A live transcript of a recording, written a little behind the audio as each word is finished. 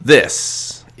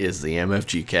This is the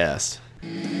MFGCast.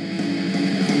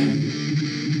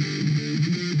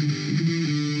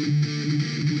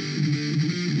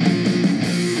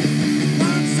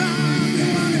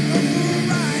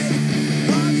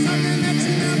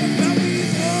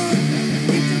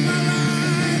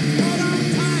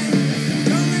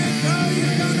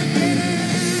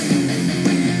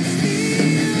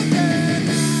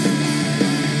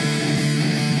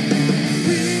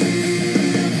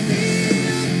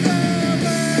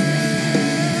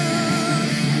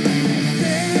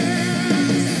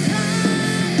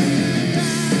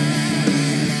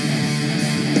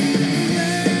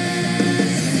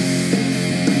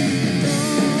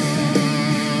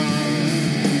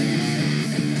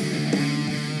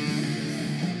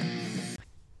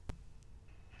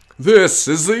 This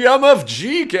is the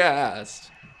MFGCast.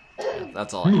 Yeah,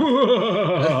 that's all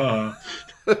I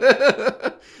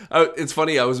have. It's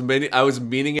funny, I was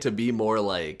meaning it to be more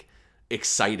like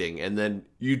exciting, and then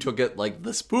you took it like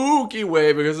the spooky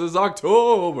way because it's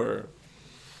October.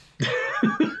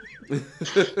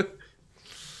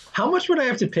 How much would I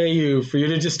have to pay you for you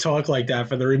to just talk like that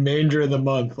for the remainder of the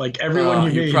month? Like everyone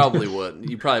you meet. You probably wouldn't.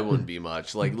 You probably wouldn't be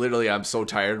much. Like literally, I'm so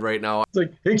tired right now. It's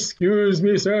like, excuse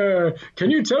me, sir. Can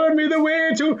you tell me the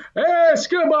way to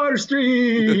Escobar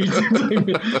Street?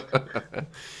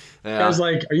 Yeah. I was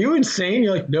like, are you insane?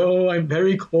 You're like, no, I'm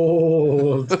very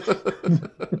cold.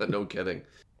 No kidding.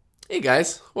 Hey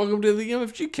guys, welcome to the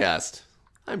MFGcast.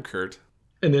 I'm Kurt,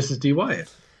 and this is D. Wyatt.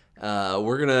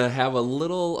 We're gonna have a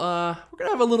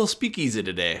little speakeasy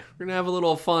today. We're gonna have a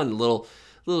little fun, little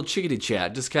chickadee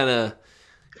chat. Just kind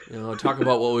of, talk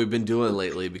about what we've been doing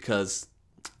lately because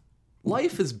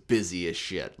life is busy as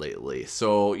shit lately.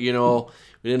 So we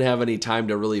didn't have any time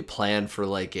to really plan for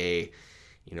like a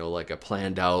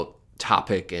planned out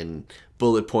topic and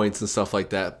bullet points and stuff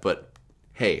like that. But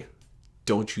hey,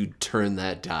 don't you turn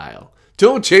that dial.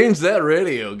 Don't change that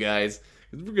radio, guys.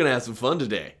 We're gonna have some fun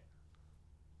today.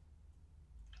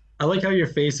 I like how your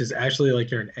face is actually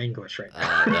like you're in anguish right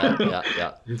now.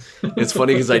 Yeah. It's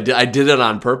funny because I did it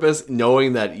on purpose,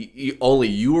 knowing that only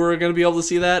you were going to be able to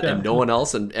see that, and no one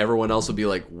else, and everyone else would be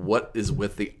like, "What is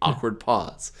with the awkward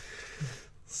pause?"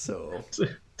 So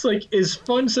it's like, is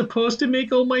fun supposed to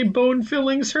make all my bone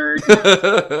fillings hurt?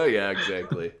 Yeah,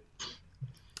 exactly.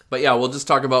 But yeah, we'll just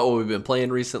talk about what we've been playing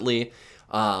recently.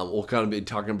 We'll kind of be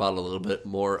talking about a little bit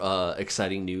more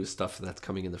exciting news stuff that's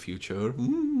coming in the future.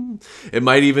 It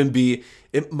might even be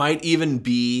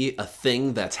a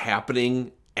thing that's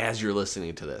happening as you're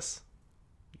listening to this.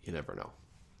 You never know.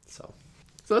 So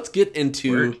let's get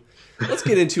into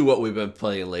what we've been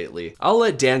playing lately. I'll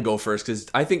let Dan go first because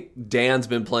I think Dan's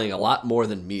been playing a lot more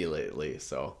than me lately.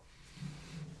 So.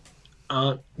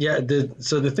 So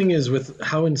the thing is, with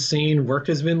how insane work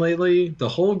has been lately, the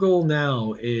whole goal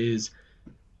now is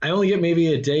I only get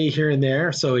maybe a day here and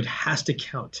there, so it has to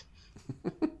count.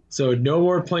 So no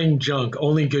more playing junk,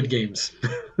 only good games.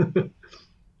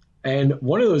 And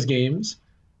one of those games,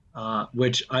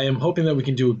 which I am hoping that we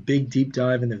can do a big deep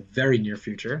dive in the very near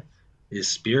future, is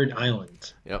Spirit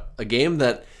Island. Yep, a game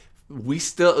that we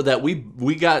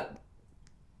got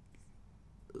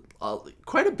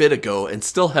quite a bit ago and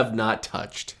still have not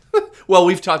touched. Well,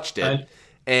 we've touched it,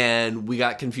 and we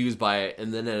got confused by it,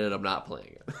 and then ended up not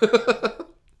playing it.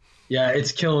 Yeah,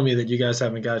 it's killing me that you guys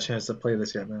haven't got a chance to play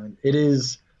this yet, man. It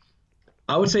is,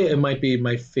 I would say it might be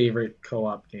my favorite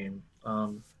co-op game.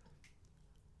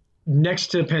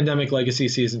 Next to Pandemic Legacy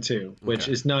Season 2, which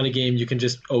is not a game you can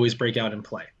just always break out and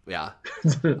play. Yeah.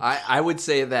 I would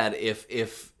say that if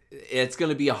it's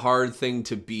going to be a hard thing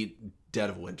to beat Dead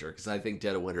of Winter, because I think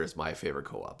Dead of Winter is my favorite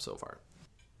co-op so far.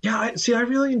 Yeah, I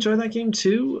really enjoy that game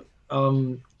too.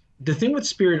 The thing with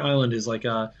Spirit Island is like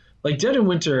Dead of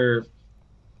Winter,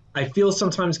 I feel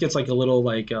sometimes gets like a little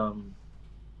like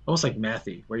almost like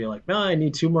mathy, where you're like, no, I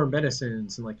need 2 more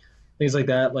medicines and like things like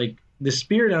that. Like the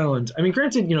Spirit Island, I mean,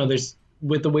 granted, there's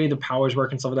with the way the powers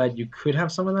work and stuff like that, you could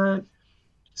have some of that.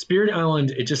 Spirit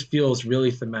Island, it just feels really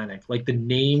thematic. Like the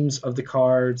names of the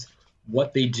cards,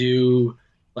 what they do,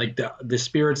 like the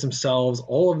spirits themselves,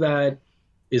 all of that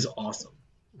is awesome.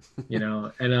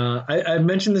 And I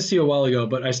mentioned this to you a while ago,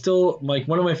 but I still like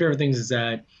one of my favorite things is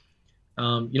that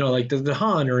like the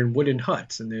Han are in wooden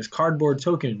huts, and there's cardboard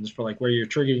tokens for like where you're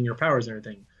triggering your powers and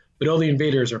everything. But all the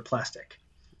invaders are plastic,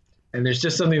 and there's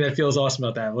just something that feels awesome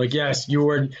about that. Like, yes, you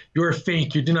are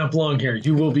fake. You do not belong here.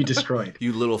 You will be destroyed.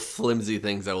 You little flimsy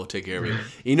things that will take care of you.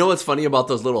 You know what's funny about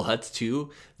those little huts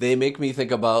too? They make me think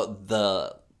about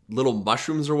the little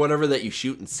mushrooms or whatever that you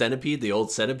shoot in Centipede, the old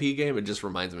Centipede game. It just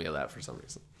reminds me of that for some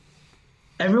reason.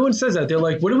 Everyone says that. They're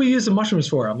like, what do we use the mushrooms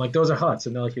for? I'm like, those are huts.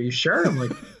 And they're like, are you sure? I'm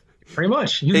like, Pretty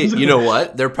much. Hey, you know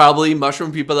what? They're probably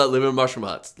mushroom people that live in mushroom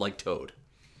huts, like Toad.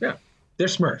 Yeah, they're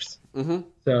Smurfs. Mm-hmm.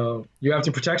 So you have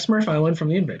to protect Smurf Island from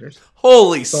the invaders.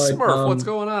 Holy Smurf, what's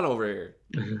going on over here?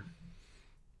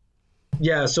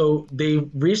 Yeah, so they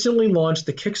recently launched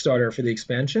the Kickstarter for the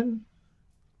expansion.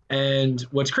 And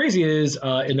what's crazy is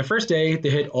in the first day, they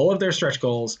hit all of their stretch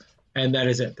goals, and that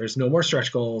is it. There's no more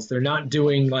stretch goals. They're not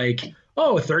doing like,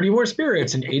 30 more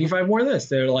spirits and 85 more of this.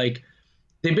 They're like,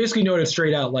 they basically noted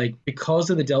straight out, like,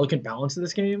 because of the delicate balance of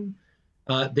this game,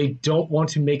 they don't want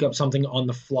to make up something on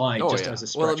the fly as a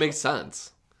stretch. Well, it makes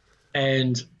sense.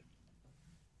 And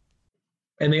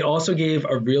they also gave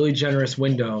a really generous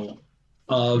window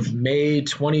of May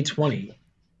 2020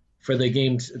 for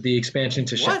the expansion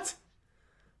to ship. What?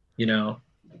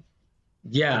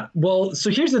 Yeah. Well, so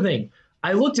here's the thing.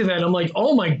 I looked at that and I'm like,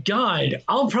 oh my God,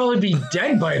 I'll probably be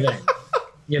dead by then,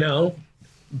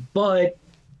 But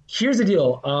here's the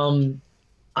deal.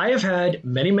 I have had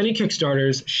many, many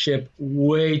Kickstarters ship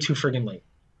way too friggin' late.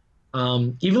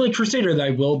 Even like Crusader that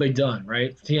I will be done,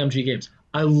 right? TMG games.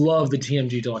 I love the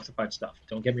TMG Deluxified stuff.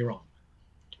 Don't get me wrong.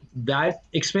 That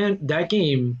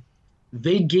game,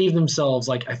 they gave themselves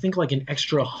I think an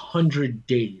extra 100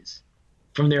 days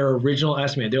from their original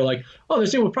estimate. They were like, "Oh,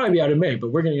 this thing will probably be out in May,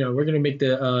 but we're gonna make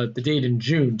the date in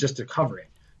June just to cover it.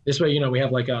 This way, we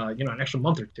have an extra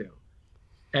month or two."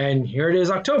 And here it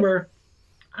is, October.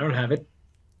 I don't have it.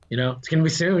 It's gonna be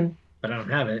soon, but I don't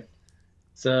have it.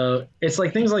 So it's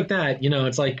like things like that.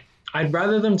 It's like I'd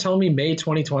rather them tell me May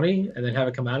 2020 and then have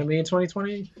it come out in May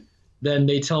 2020 than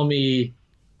they tell me,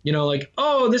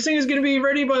 oh, this thing is going to be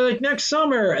ready by next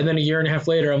summer. And then a year and a half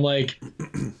later, I'm like,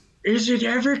 is it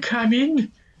ever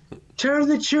coming? Tell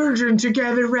the children to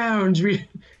gather round.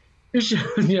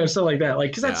 Stuff like that.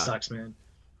 Because that sucks, man.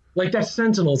 That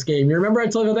Sentinels game. You remember I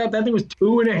told you that? That thing was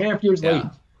 2.5 years late.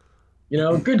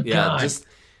 Good God.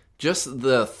 Just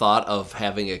the thought of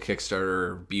having a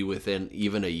Kickstarter be within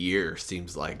even a year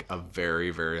seems like a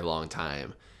very, very long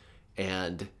time.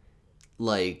 And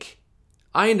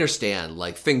I understand,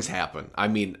 things happen. I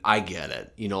mean, I get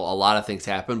it. A lot of things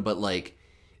happen, but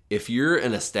if you're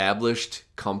an established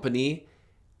company,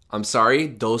 I'm sorry,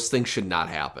 those things should not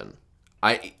happen.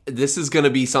 This is going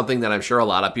to be something that I'm sure a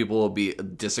lot of people will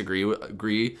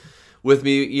agree with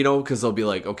me, because they'll be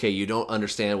like, okay, you don't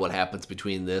understand what happens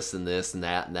between this and this and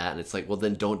that and that. And it's like, well,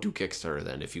 then don't do Kickstarter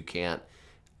then if you can't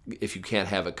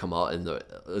have it come out in the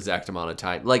exact amount of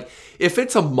time. If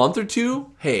it's a month or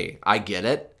two, hey, I get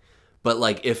it.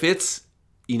 But if it's,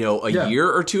 a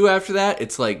year or two after that,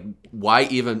 it's like, why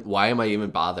am I even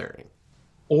bothering?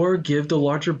 Or give the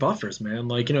larger buffers, man.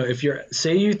 If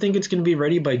say you think it's going to be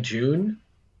ready by June,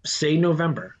 say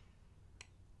November.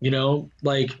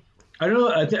 I don't know.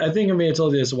 I think I may have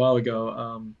told you this a while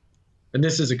ago. And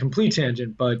this is a complete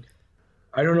tangent, but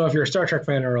I don't know if you're a Star Trek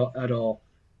fan at all.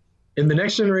 In The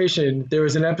Next Generation, there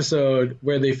was an episode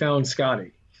where they found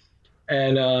Scotty.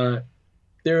 And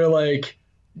they were like,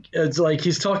 it's like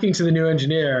he's talking to the new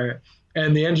engineer,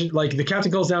 and the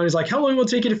captain calls down. He's like, "How long will it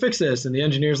take you to fix this?" And the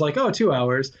engineer's like, "Oh, 2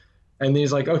 hours." And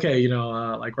he's like, "Okay,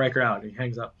 Riker out." And he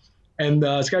hangs up. And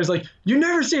Scotty's like, "You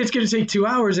never say it's going to take 2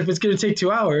 hours if it's going to take 2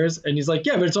 hours." And he's like,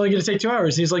 "Yeah, but it's only going to take 2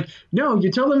 hours." And he's like, "No,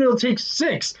 you tell them it'll take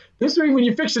 6. This way, when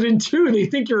you fix it in 2, they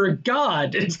think you're a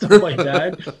god," and stuff like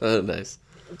that. Nice.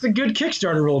 It's a good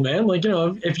Kickstarter rule, man.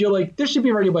 If you're like, this should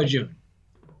be ready by June,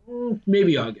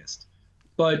 maybe August,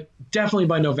 but definitely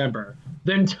by November,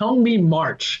 then tell me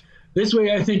March. This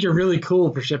way I think you're really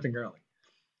cool for shipping early.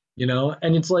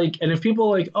 And it's like, and if people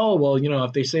are like, oh, well,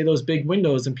 if they say those big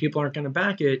windows and people aren't going to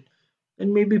back it,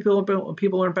 then maybe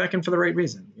people aren't backing for the right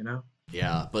reason,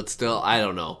 Yeah, but still, I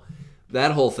don't know.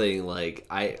 That whole thing,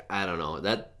 I don't know.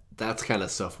 That's kind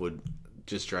of stuff would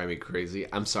just drive me crazy.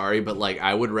 I'm sorry, but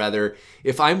I would rather,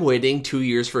 if I'm waiting 2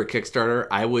 years for a Kickstarter,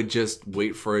 I would just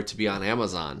wait for it to be on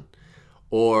Amazon.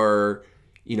 Or,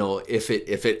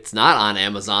 if it's not on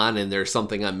Amazon and there's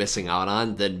something I'm missing out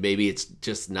on, then maybe it's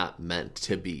just not meant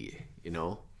to be,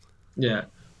 Yeah.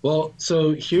 Well,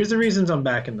 so here's the reasons I'm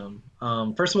backing them.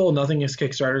 First of all, nothing is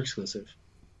Kickstarter exclusive.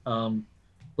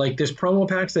 There's promo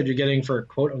packs that you're getting for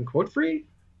quote unquote free,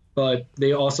 but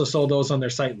they also sold those on their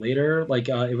site later.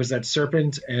 It was that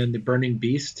Serpent and the Burning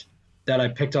Beast that I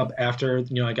picked up after,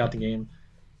 I got the game.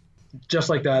 Just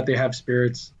like that, they have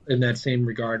spirits in that same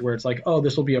regard where it's like, oh,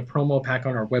 this will be a promo pack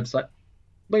on our website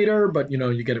later, but,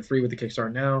 you get it free with the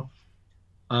Kickstarter now.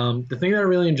 The thing that I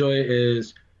really enjoy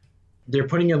is they're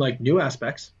putting in, new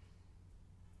aspects.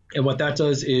 And what that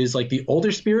does is, the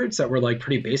older spirits that were,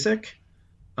 pretty basic,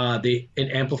 it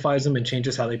amplifies them and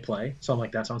changes how they play. So I'm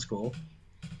like, that sounds cool.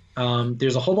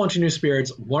 There's a whole bunch of new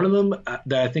spirits. One of them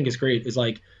that I think is great is,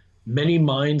 many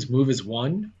minds move as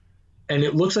one, and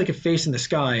it looks like a face in the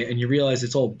sky, and you realize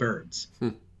it's all birds.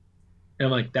 And I'm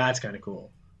like, that's kind of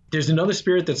cool. There's another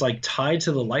spirit that's like tied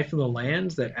to the life of the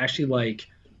lands that actually like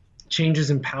changes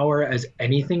in power as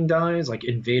anything dies, like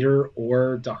Invader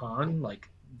or Dahan. Like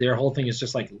their whole thing is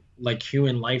just like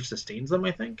human life sustains them,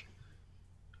 I think.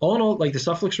 All in all, like the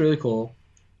stuff looks really cool.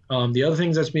 The other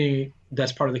things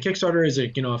that's part of the Kickstarter is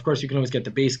that, of course you can always get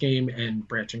the base game and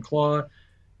Branch and Claw.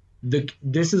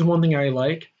 This is one thing I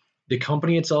like. The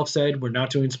company itself said we're not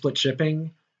doing split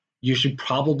shipping. You should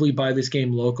probably buy this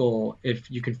game local if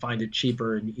you can find it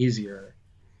cheaper and easier.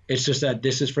 It's just that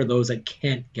this is for those that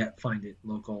can't find it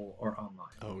local or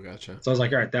online. Oh, gotcha. So I was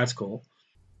like, all right, that's cool.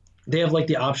 They have like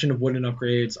the option of wooden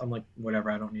upgrades. I'm like,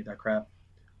 whatever, I don't need that crap.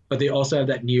 But they also have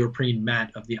that neoprene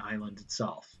mat of the island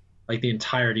itself, like the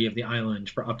entirety of the island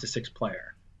for up to 6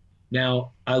 player.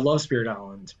 Now, I love Spirit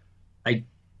Island. I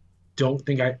don't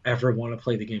think I ever want to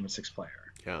play the game at 6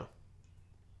 player. Yeah.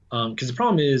 Because the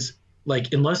problem is,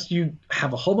 like, unless you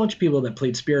have a whole bunch of people that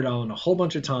played Spirit Island a whole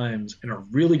bunch of times and are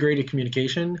really great at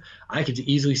communication, I could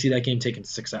easily see that game taking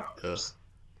 6 hours. Ugh.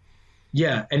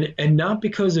 Yeah, and not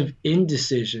because of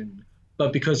indecision,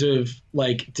 but because of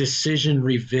like decision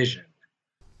revision.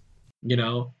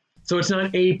 So it's not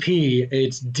AP,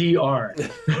 it's DR.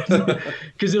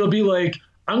 Because it'll be like,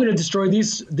 I'm going to destroy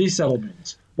these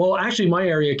settlements. Well, actually, my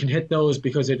area can hit those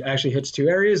because it actually hits 2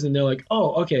 areas. And they're like,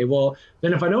 oh, okay, well,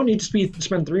 then if I don't need to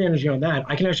spend 3 energy on that,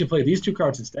 I can actually play these 2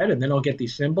 cards instead, and then I'll get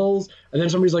these symbols. And then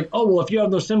somebody's like, oh, well, if you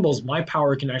have those symbols, my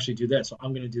power can actually do this, so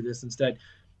I'm going to do this instead.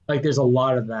 Like, there's a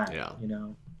lot of that,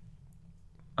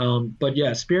 But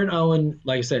yeah, Spirit Island,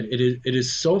 like I said, it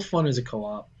is so fun as a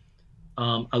co-op.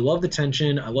 I love the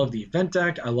tension. I love the event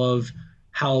deck. I love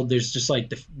how there's just like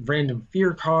the random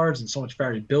fear cards and so much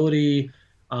variability.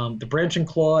 The Branch and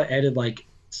Claw added like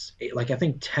I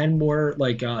think 10 more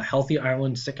like healthy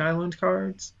island, sick island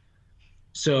cards.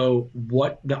 So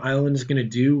what the island is going to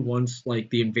do once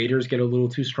like the invaders get a little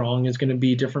too strong is going to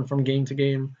be different from game to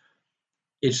game.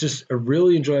 It's just a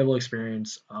really enjoyable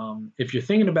experience. If you're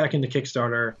thinking of backing the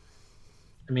Kickstarter,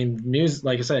 I mean, news,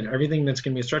 like I said, everything that's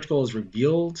going to be a stretch goal is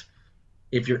revealed.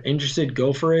 If you're interested,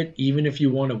 go for it. Even if you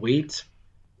want to wait,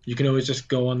 you can always just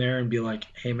go on there and be like,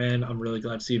 hey, man, I'm really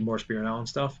glad to see more Spirit Island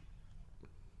stuff.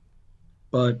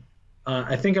 But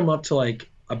I think I'm up to like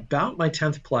about my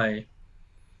 10th play.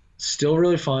 Still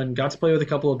really fun. Got to play with a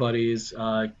couple of buddies.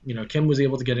 Kim was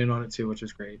able to get in on it too, which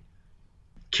was great.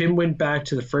 Kim went back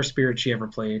to the first spirit she ever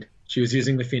played. She was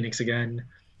using the Phoenix again.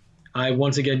 I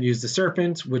once again used the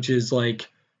Serpent, which is like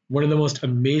one of the most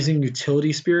amazing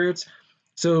utility spirits.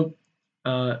 So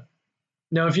now,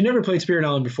 if you never played Spirit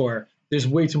Island before, there's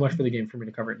way too much for the game for me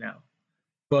to cover it now.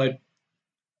 But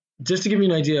just to give you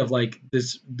an idea of like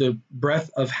the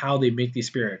breadth of how they make these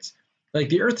spirits, like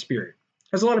the Earth Spirit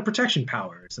has a lot of protection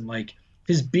powers, and like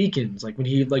his beacons, like when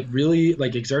he like really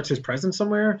like exerts his presence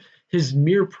somewhere, his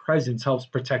mere presence helps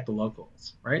protect the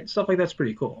locals, right? Stuff like that's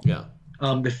pretty cool. Yeah.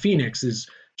 The Phoenix is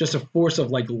just a force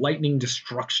of like lightning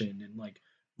destruction and like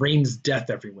rains death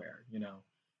everywhere,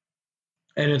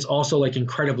 And it's also like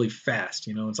incredibly fast,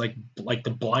 It's like the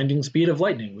blinding speed of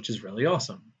lightning, which is really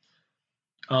awesome.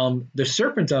 The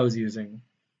Serpent I was using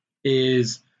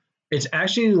it's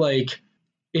actually like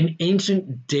in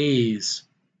ancient days,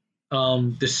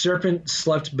 the Serpent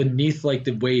slept beneath like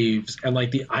the waves and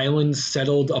like the islands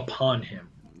settled upon him.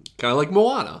 Kind of like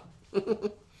Moana.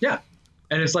 Yeah.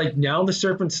 And it's like now the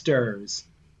Serpent stirs.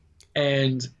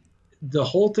 And the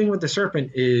whole thing with the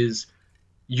Serpent is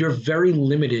you're very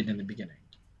limited in the beginning.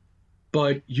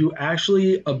 But you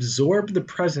actually absorb the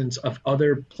presence of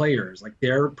other players, like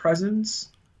their presence,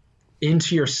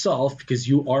 into yourself because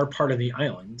you are part of the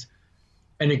island.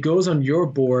 And it goes on your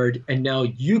board, and now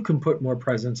you can put more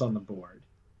presence on the board.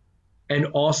 And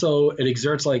also it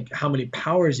exerts like how many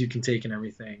powers you can take and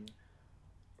everything.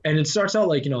 And it starts out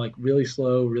like, like really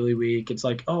slow, really weak. It's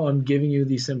like, oh, I'm giving you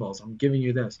these symbols. I'm giving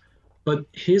you this. But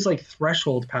his like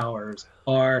threshold powers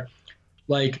are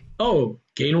like, oh,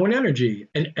 gain 1 energy.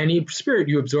 And any spirit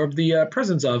you absorb the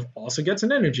presence of also gets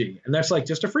an energy. And that's like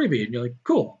just a freebie. And you're like,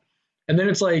 cool. And then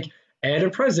it's like, add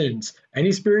a presence.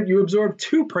 Any spirit you absorb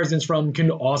 2 presence from can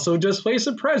also just place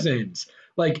a presence.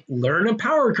 Like, learn a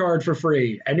power card for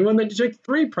free. Anyone that you take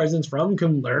 3 presence from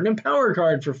can learn a power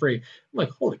card for free. I'm like,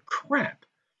 holy crap.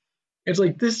 It's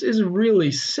like, this is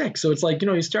really sick. So it's like,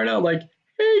 you start out like,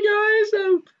 hey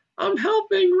guys, I'm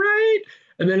helping, right?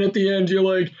 And then at the end, you're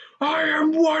like, I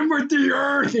am one with the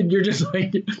earth. And you're just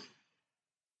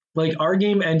like our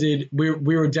game ended. We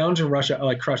were down to Russia,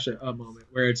 like crush it a moment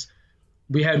where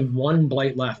we had 1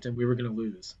 blight left and we were going to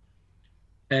lose.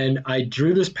 And I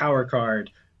drew this power card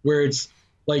where it's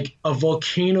like a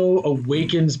volcano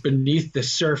awakens beneath the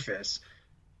surface,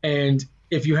 and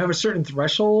if you have a certain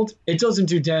threshold, it doesn't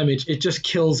do damage. It just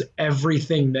kills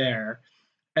everything there,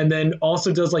 and then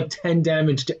also does like 10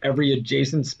 damage to every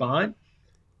adjacent spot.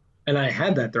 And I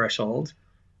had that threshold.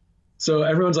 So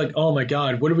everyone's like, oh my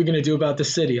God, what are we going to do about the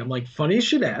city? I'm like, funny you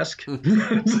should ask. And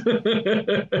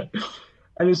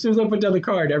as soon as I put down the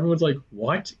card, everyone's like,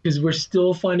 what? Because we're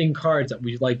still finding cards that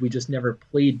we just never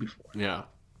played before. Yeah.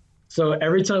 So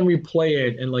every time we play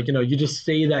it and like, you just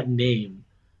say that name,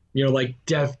 like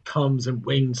death comes and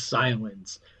wings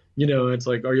silence. It's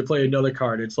like, or you play another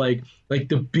card. It's like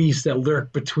the beasts that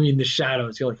lurk between the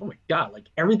shadows. You're like, oh my God, like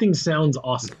everything sounds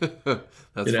awesome.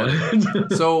 That's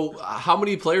funny. So how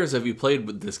many players have you played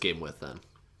with this game with then?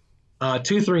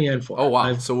 2, 3, and 4. Oh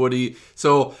wow!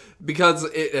 So because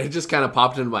it just kind of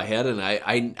popped into my head, and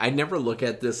I never look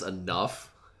at this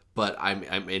enough, but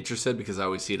I'm interested because I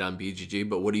always see it on BGG.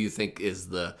 But what do you think is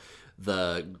the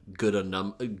good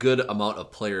amount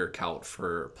of player count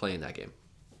for playing that game?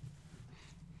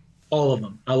 All of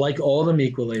them. I like all of them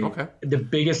equally. Okay. The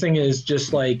biggest thing is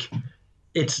just like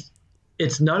it's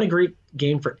not a great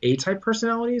game for A-type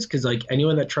personalities because like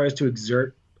anyone that tries to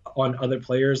exert on other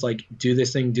players, like do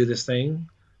this thing,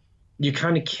 you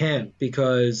kind of can't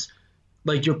because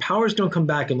like your powers don't come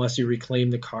back unless you reclaim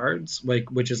the cards,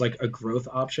 like which is like a growth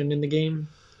option in the game.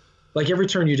 Like every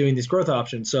turn you're doing these growth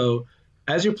options. So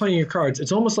as you're playing your cards,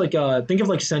 it's almost like think of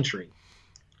like Sentry,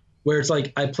 where it's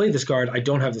like I played this card, I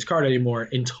don't have this card anymore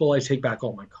until I take back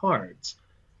all my cards.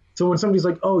 So when somebody's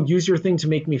like, oh, use your thing to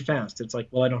make me fast, it's like,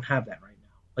 well, I don't have that right now.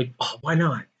 Like, oh, why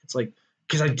not? It's like,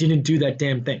 because I didn't do that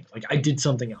damn thing. Like I did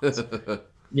something else,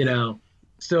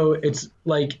 So it's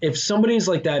like if somebody's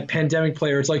like that pandemic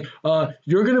player, it's like,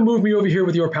 you're going to move me over here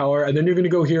with your power, and then you're going to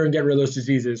go here and get rid of those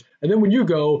diseases. And then when you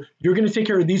go, you're going to take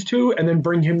care of these two and then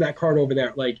bring him that card over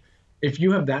there. Like if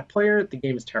you have that player, the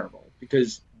game is terrible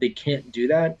because they can't do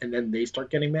that. And then they start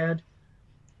getting mad.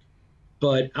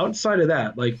 But outside of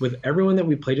that, like with everyone that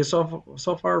we played it so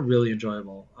far, really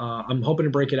enjoyable. I'm hoping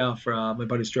to break it out for my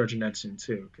buddies George and Ned soon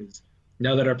too, because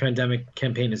now that our pandemic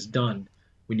campaign is done,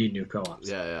 we need new co-ops.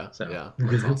 Yeah.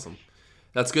 That's awesome.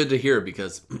 That's good to hear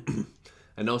because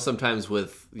I know sometimes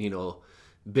with,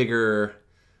 bigger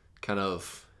kind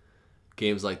of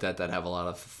games like that have a lot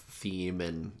of theme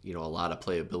and, a lot of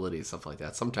playability and stuff like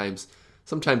that. Sometimes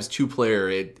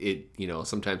 2-player,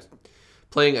 sometimes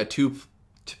playing a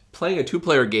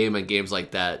two-player game and games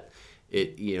like that,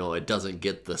 it doesn't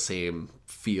get the same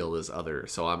feel as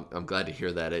others. So I'm glad to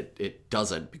hear that it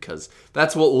doesn't, because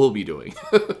that's what we'll be doing.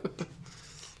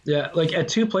 Yeah, like at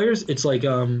 2 players, it's like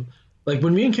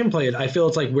when me and Kim play it, I feel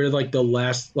it's like we're like the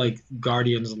last like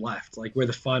guardians left, like we're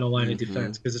the final line of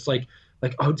defense, because it's like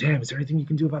oh damn, is there anything you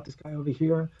can do about this guy over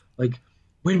here? Like,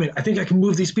 wait a minute, I think I can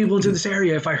move these people into this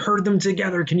area. If I herd them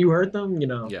together, can you hurt them?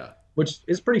 Yeah, which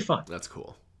is pretty fun. That's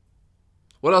cool.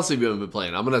 What else have you been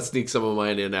playing? I'm gonna sneak some of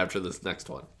mine in after this next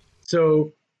one.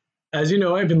 So, as you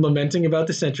know, I've been lamenting about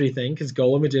the Sentry thing because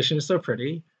Golem Edition is so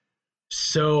pretty.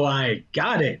 So I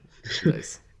got it.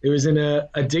 Nice. It was in a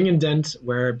ding and dent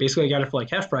where basically I got it for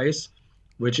like half price,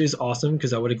 which is awesome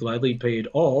because I would have gladly paid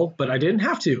all, but I didn't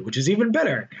have to, which is even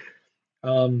better.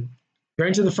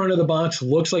 Going to the front of the box,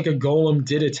 looks like a golem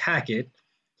did attack it.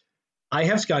 I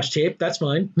have Scotch tape, that's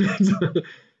fine.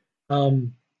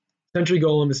 Sentry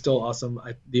Golem is still awesome.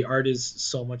 The art is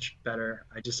so much better.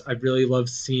 I really love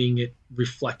seeing it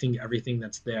reflecting everything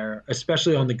that's there,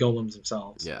 especially on the golems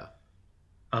themselves. Yeah.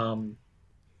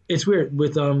 It's weird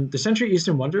with the Century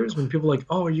Eastern Wonders when people are like,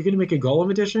 oh, are you going to make a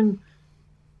Golem edition?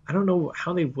 I don't know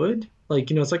how they would. Like,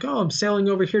 it's like, oh, I'm sailing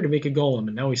over here to make a Golem,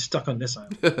 and now he's stuck on this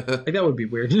island. Like, that would be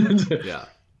weird. Yeah.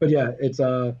 But yeah, it's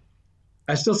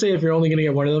I still say if you're only going to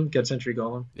get one of them, get Century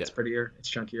Golem. Yeah. It's prettier. It's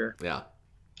chunkier. Yeah.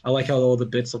 I like how all the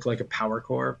bits look like a power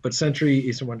core, but Century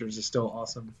Eastern Wonders is still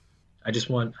awesome. I just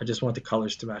want the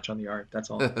colors to match on the art. That's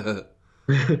all.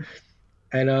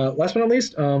 And last but not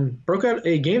least, broke out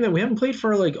a game that we haven't played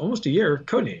for like almost a year,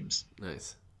 Codenames.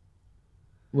 Nice.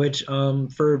 Which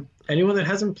for anyone that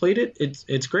hasn't played it,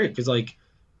 it's great because like,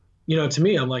 to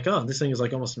me, I'm like, oh, this thing is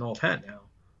like almost an old hat now.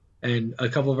 And a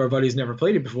couple of our buddies never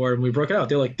played it before, and we broke it out.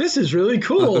 They're like, this is really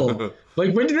cool.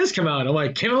 Like, when did this come out? I'm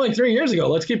like, came out like 3 years ago.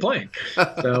 Let's keep playing.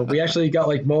 So we actually got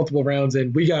like multiple rounds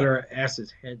in. We got our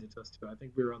asses handed to us too. I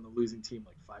think we were on the losing team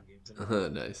like 5 games in a row.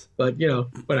 Nice. But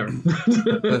whatever.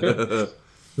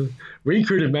 We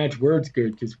couldn't match words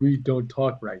good because we don't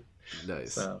talk right.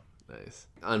 Nice. So. Nice.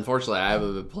 Unfortunately, I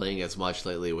haven't been playing as much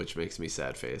lately, which makes me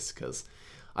sad face because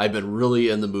I've been really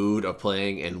in the mood of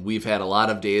playing, and we've had a lot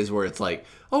of days where it's like,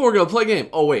 oh, we're going to play a game.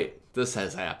 Oh, wait, this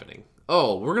is happening.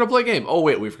 Oh, we're going to play a game. Oh,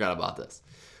 wait, we forgot about this.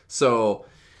 So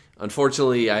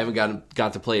Unfortunately, I haven't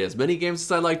got to play as many games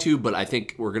as I'd like to, but I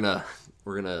think we're gonna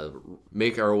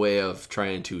make our way of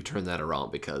trying to turn that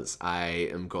around because I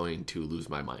am going to lose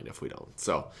my mind if we don't.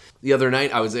 So the other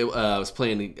night I was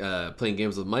playing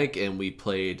games with Mike, and we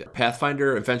played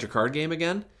Pathfinder adventure card game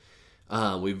again.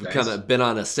 We've Nice. kind of been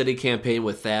on a steady campaign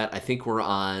with that. I think we're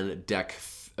on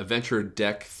adventure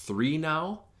deck 3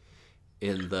 now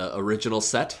in the original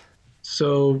set.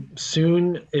 So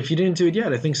soon, if you didn't do it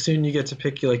yet, I think soon you get to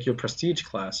pick like your prestige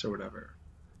class or whatever,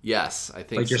 Yes, I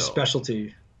think like your so.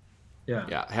 specialty. Yeah.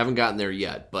 Yeah, I haven't gotten there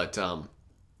yet, but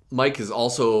Mike has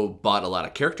also bought a lot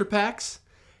of character packs,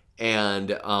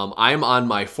 and I'm on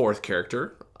my 4th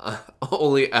character,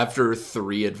 only after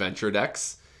 3 adventure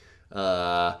decks.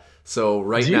 So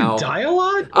right Do now, you die a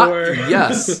lot? Or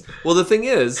yes. Well, the thing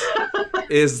is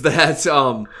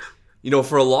that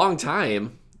for a long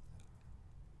time,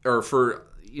 or for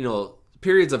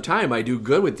periods of time, I do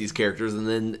good with these characters, and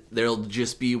then there'll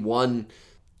just be one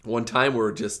time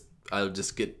where I'll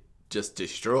just get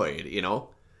destroyed.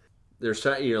 There's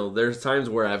times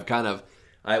where I've kind of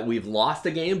we've lost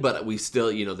a game, but we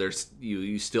still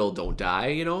you still don't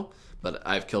die. But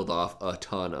I've killed off a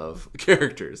ton of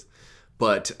characters.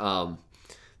 But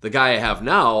the guy I have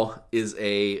now is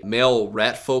a male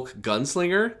ratfolk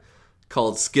gunslinger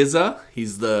called Skizza.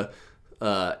 He's the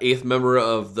 8th member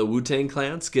of the Wu-Tang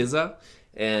Clan, Skizza.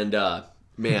 And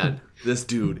man, this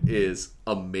dude is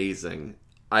amazing.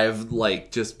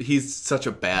 He's such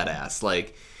a badass.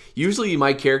 Like, usually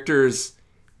my characters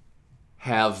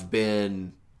have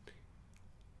been,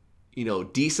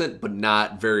 decent, but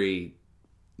not very,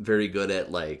 very good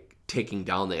at, like, taking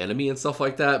down the enemy and stuff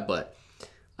like that. But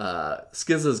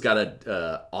Skizza's got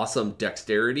a awesome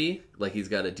dexterity. Like, he's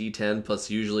got a D10, plus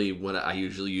usually when I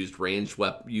usually used ranged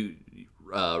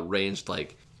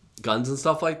like guns and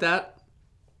stuff like that.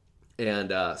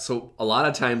 And so a lot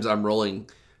of times I'm rolling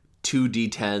 2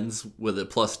 D10s with a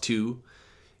 +2.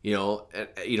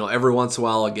 Every once in a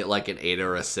while I'll get like an 8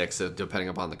 or a 6, depending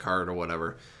upon the card or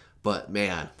whatever. But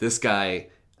man, this guy,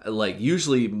 like,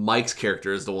 usually Mike's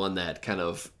character is the one that kind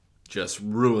of just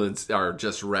ruins or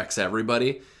just wrecks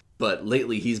everybody. But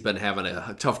lately he's been having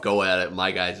a tough go at it. My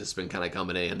guy's just been kind of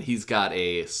coming in. He's got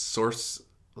a source.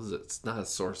 What is it? It's not a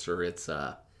sorcerer. It's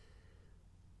I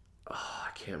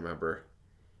can't remember.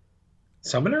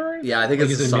 Summoner? Yeah, I think Like,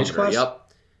 it's is a it mage summoner. class?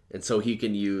 Yep. And so he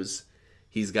can use.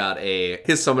 His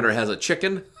summoner has a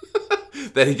chicken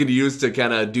that he can use to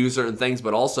kind of do certain things,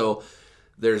 but also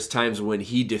there's times when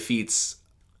he defeats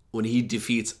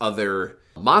other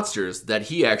monsters that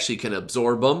he actually can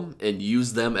absorb them and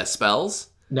use them as spells.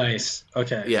 Nice.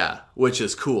 Okay. Yeah, which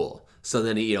is cool. So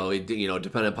then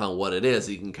depending upon what it is,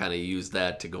 he can kind of use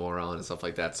that to go around and stuff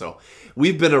like that. So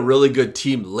we've been a really good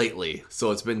team lately.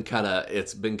 So it's been kind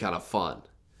of fun.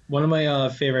 One of my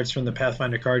favorites from the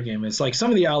Pathfinder card game is like some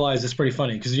of the allies. It's pretty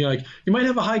funny because you might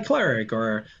have a high cleric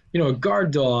or a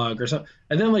guard dog or something,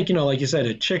 and then like you said,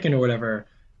 a chicken or whatever.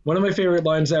 One of my favorite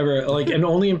lines ever, like, and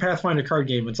only in Pathfinder card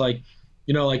game, it's like,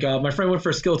 my friend went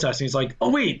for a skill test and he's like, oh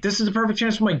wait, this is the perfect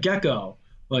chance for my gecko.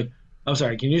 Like, I'm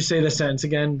sorry, can you say this sentence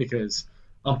again, because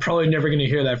I'm probably never going to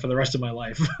hear that for the rest of my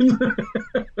life.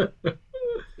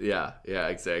 Yeah,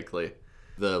 exactly.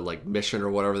 The like mission or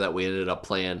whatever that we ended up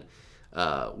playing,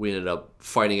 we ended up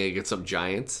fighting against some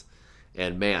giants,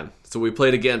 and man, so we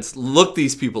played against. Look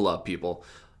these people up, people.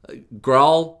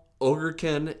 Grawl,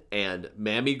 Ogrekin, and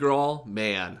Mammy Grawl.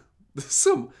 Man,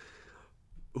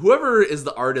 whoever is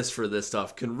the artist for this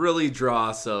stuff can really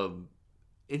draw some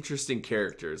interesting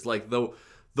characters. Like the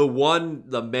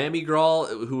Mammy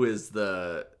Grawl, who is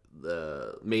the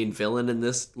main villain in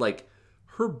this, like,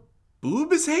 her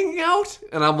boob is hanging out,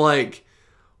 and I'm like,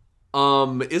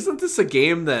 isn't this a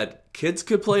game that kids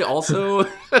could play also? And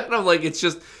I'm like, it's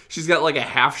just, she's got like a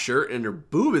half shirt and her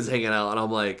boob is hanging out, and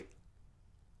I'm like,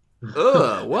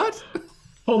 what?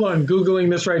 Hold on, Googling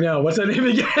this right now. What's that name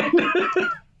again?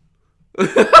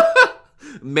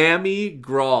 Mammy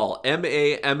Grawl,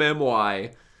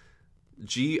 MAMMYGRAUL.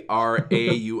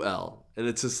 And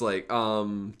it's just like,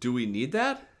 do we need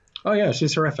that? Oh yeah,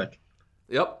 she's horrific.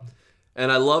 Yep.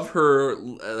 And I love her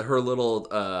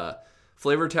little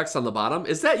flavor text on the bottom.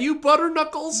 Is that you,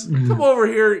 Butterknuckles? Come over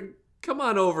here. Come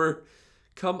on over.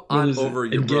 Come on over,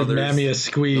 your brothers. Give Mammy a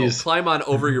squeeze. No, climb on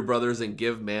over your brothers and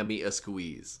give Mammy a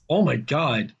squeeze. Oh my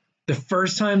god. The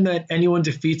first time that anyone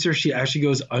defeats her, she actually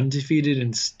goes undefeated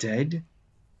instead?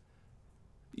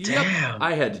 Yep. Damn.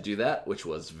 I had to do that, which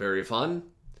was very fun.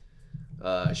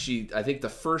 I think the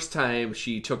first time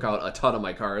she took out a ton of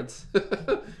my cards,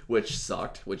 which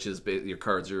sucked, which is your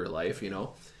cards are your life,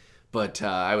 But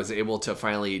I was able to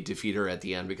finally defeat her at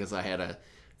the end because I had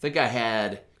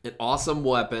an awesome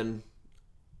weapon,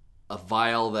 a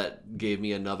vial that gave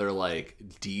me another like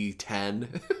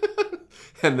D10,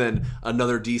 and then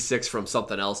another D6 from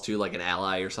something else too, like an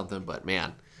ally or something. But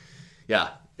man,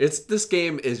 yeah, this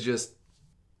game is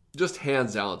just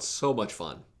hands down so much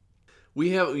fun.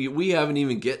 We haven't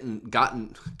even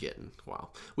gotten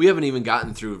we haven't even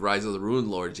gotten through Rise of the Ruined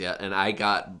Lords yet, and I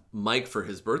got Mike for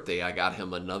his birthday. I got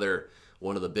him another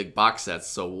one of the big box sets.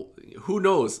 So who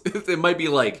knows? It might be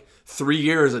like 3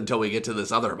 years until we get to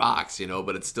this other box,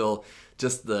 but it's still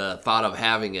just the thought of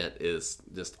having it is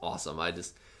just awesome.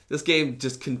 This game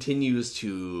just continues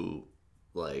to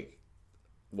like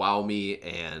wow me,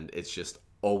 and it's just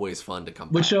always fun to come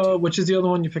back to. Which is the other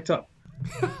one you picked up?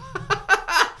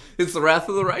 It's the Wrath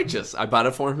of the Righteous. I bought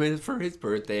it for him for his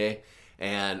birthday,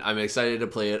 and I'm excited to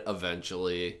play it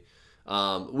eventually.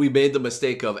 We made the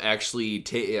mistake of actually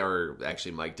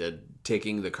Mike did,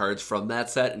 taking the cards from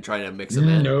that set and trying to mix them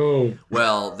in. No.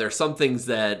 Well, there's some things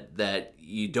that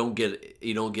you don't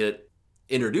get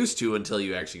introduced to until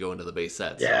you actually go into the base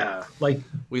set. Yeah, so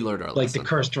we learned our lesson. Like the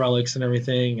cursed relics and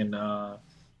everything, and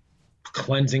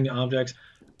cleansing objects.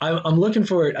 I'm looking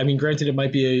forward. I mean, granted, it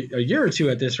might be a year or two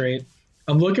at this rate.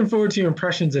 I'm looking forward to your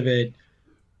impressions of it.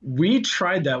 We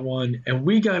tried that one, and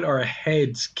we got our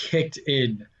heads kicked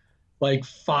in like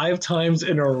 5 times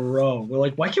in a row. We're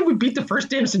like, why can't we beat the first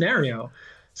damn scenario?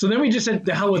 So then we just said,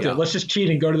 the hell with it. Let's just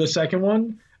cheat and go to the second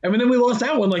one. And then we lost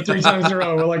that one like 3 times in a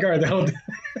row. We're like, all right, the hell.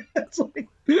 It's like,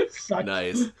 sucks.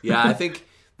 Nice. Yeah, I think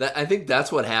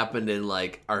that's what happened in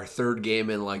like our third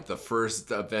game in like the first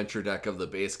adventure deck of the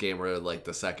base game, or like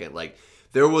the second. Like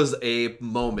there was a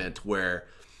moment where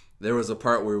there was a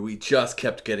part where we just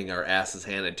kept getting our asses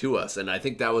handed to us, and I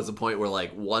think that was the point where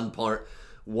like one part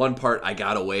I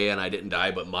got away and I didn't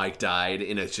die, but Mike died,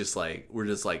 and it's just like we're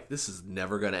just like, this is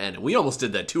never gonna end. And we almost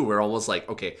did that too. We're almost like,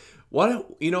 okay, what,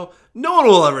 no one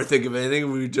will ever think of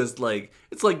anything. We just like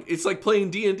it's like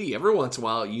playing D&D. Every once in a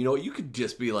while, you could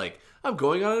just be like, I'm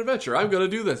going on an adventure. I'm gonna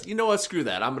do this. You know what? Screw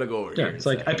that. I'm gonna go over here. It's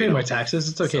like I pay my taxes.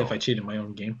 It's okay if I cheat in my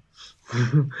own game.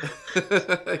 Yeah,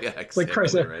 exactly, like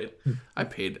Christ, right? I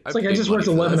paid. It's like I just worked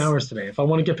 11 hours today. If I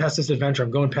want to get past this adventure,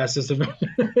 I'm going past this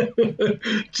adventure.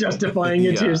 Justifying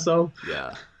it to yourself.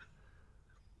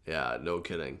 Yeah, no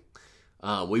kidding.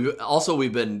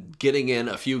 We've been getting in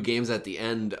a few games at the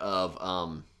end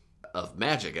of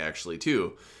Magic actually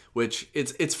too, which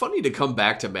it's funny to come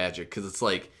back to Magic because it's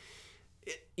like,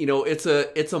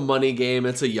 it's a money game,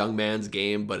 it's a young man's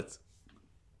game, but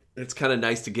it's kind of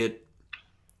nice to get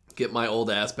my old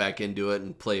ass back into it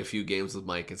and play a few games with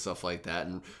Mike and stuff like that,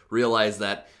 and realize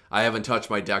that I haven't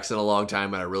touched my decks in a long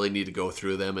time, and I really need to go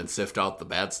through them and sift out the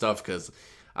bad stuff, because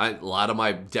a lot of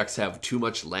my decks have too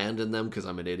much land in them because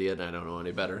I'm an idiot and I don't know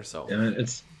any better. So yeah,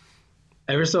 it's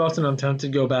every so often I'm tempted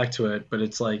to go back to it, but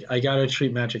it's like I gotta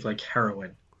treat Magic like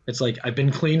heroin. It's like I've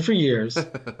been clean for years.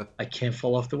 I can't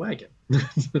fall off the wagon.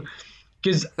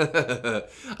 Because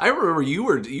I remember you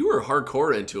were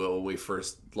hardcore into it when we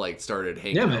first like started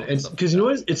hanging out. Yeah, man. Because you know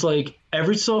what? It's like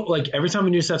every time a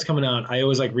new set's coming out, I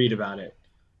always like read about it,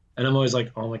 and I'm always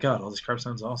like, oh my god, all this crap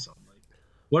sounds awesome. Like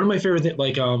one of my favorite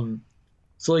things,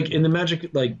 so like in the Magic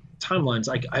like timelines,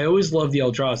 I always love the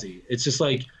Eldrazi. It's just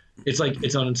like it's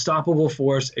an unstoppable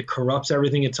force. It corrupts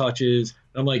everything it touches.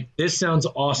 And I'm like, this sounds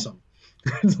awesome.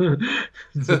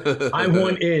 I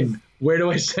want in. Where do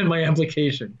I send my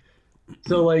application?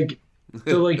 So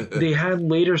they had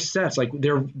later sets. Like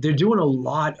they're doing a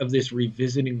lot of this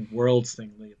revisiting worlds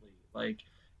thing lately. Like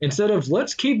instead of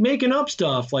let's keep making up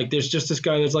stuff, like there's just this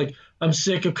guy that's like, I'm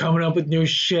sick of coming up with new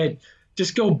shit.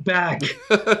 Just go back.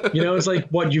 It's like,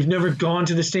 what, you've never gone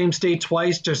to the same state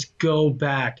twice? Just go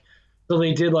back. So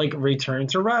they did like Return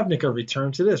to Ravnica,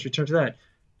 Return to this, Return to that.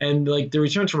 And like the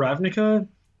Return to Ravnica,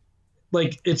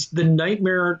 like it's the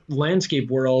Nightmare landscape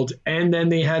world, and then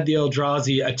they had the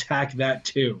Eldrazi attack that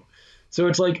too. So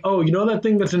it's like, oh, you know that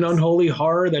thing that's an unholy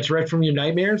horror that's right from your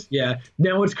nightmares? Yeah,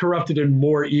 now it's corrupted and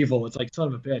more evil. It's like, son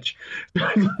of a bitch.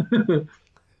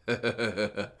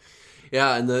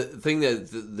 Yeah, and the thing that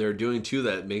they're doing too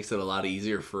that makes it a lot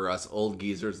easier for us old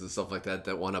geezers and stuff like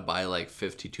that want to buy like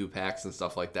 52 packs and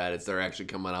stuff like that is they're actually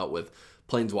coming out with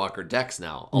Planeswalker decks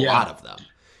now, a lot of them.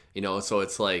 So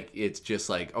it's just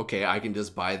like, okay, I can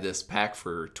just buy this pack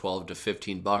for $12 to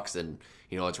 $15 and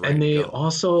it's ready. And they to go.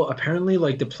 also apparently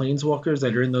like the Planeswalkers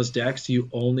that are in those decks, you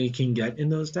only can get in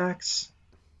those decks.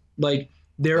 Like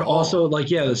they're also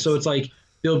like, yeah, nice. So it's like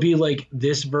there'll be like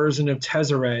this version of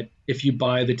Tezzeret if you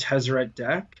buy the Tezzeret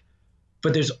deck,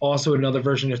 but there's also another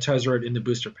version of Tezzeret in the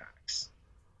booster packs.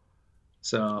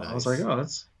 So nice. I was like, oh,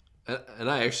 that's. And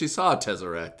I actually saw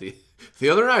Tezzeret the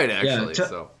other night, actually.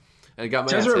 So and I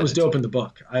got my ass Tezzeret was handed to dope me. in the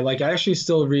book. I actually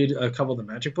still read a couple of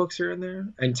the Magic books here and there,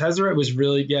 and Tezzeret was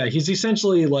really he's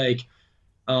essentially like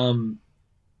um,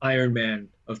 Iron Man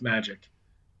of Magic.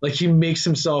 Like he makes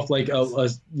himself like a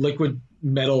liquid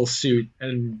metal suit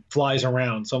and flies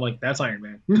around. So I'm like, that's Iron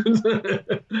Man.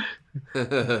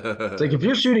 It's like if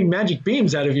you're Nice. shooting magic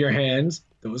beams out of your hands,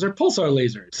 those are pulsar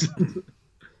lasers.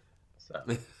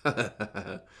 So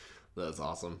That's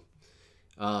awesome.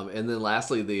 And then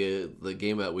lastly, the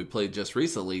game that we played just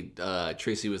recently,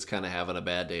 Tracy was kind of having a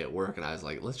bad day at work, and I was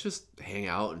like, let's just hang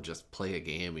out and just play a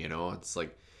game. It's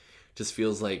like just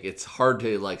feels like it's hard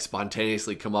to like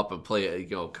spontaneously come up and play,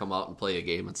 come out and play a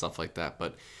game and stuff like that.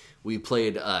 But we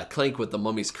played Clank with the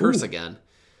Mummy's Curse ooh, again,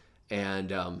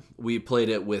 and we played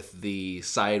it with the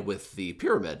side with the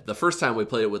pyramid. The first time we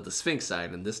played it with the Sphinx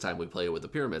side, and this time we played it with the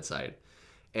pyramid side.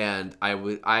 And I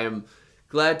am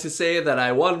glad to say that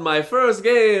I won my first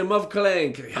game of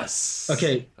Clank. Yes.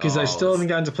 okay, because I Oh, still it's haven't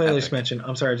gotten to play the epic. expansion.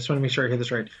 I'm sorry, I just want to make sure I hear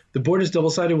this right. The board is double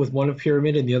sided with one a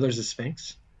pyramid and the other is a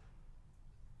sphinx.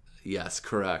 Yes,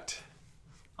 correct.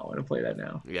 I want to play that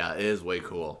now. Yeah, it is way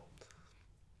cool.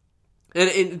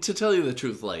 And to tell you the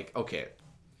truth, like, okay,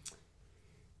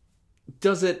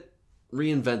 does it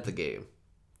reinvent the game?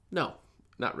 No,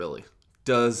 not really.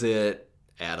 Does it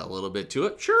add a little bit to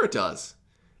it? Sure, it does.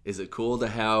 Is it cool to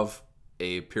have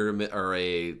a pyramid or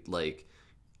a like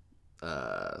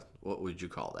what would you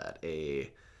call that?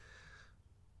 A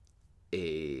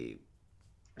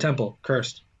Temple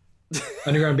cursed,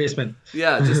 underground basement.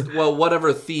 yeah, just well,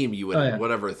 whatever theme you would, Oh yeah,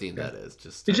 whatever theme okay. that is,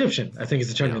 just Egyptian. I think is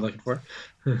the term yeah. you're looking for.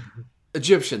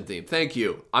 Egyptian theme. Thank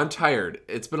you. I'm tired.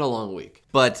 It's been a long week,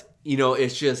 but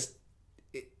it's just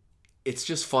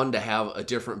fun to have a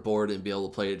different board and be able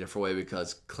to play it a different way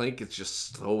because Clank is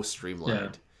just so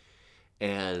streamlined.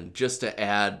 And just to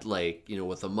add, like,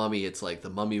 with the mummy, it's like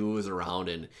the mummy moves around,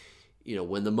 and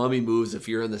when the mummy moves, if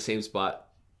you're in the same spot,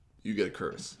 you get a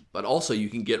curse. But also, you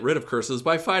can get rid of curses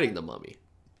by fighting the mummy.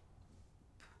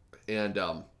 And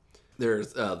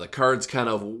there's the cards kind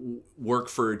of work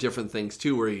for different things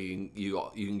too, where you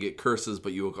can get curses,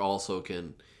 but you also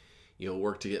can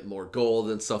work to get more gold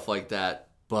and stuff like that.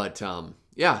 But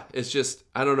yeah, it's just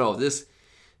I don't know. This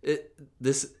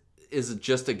is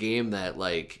just a game that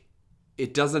like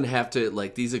it doesn't have to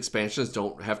like these expansions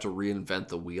don't have to reinvent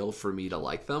the wheel for me to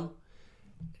like them,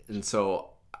 and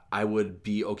so I would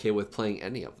be okay with playing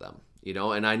any of them.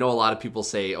 And I know a lot of people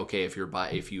say, okay, if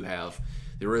you have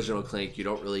the original Clank, you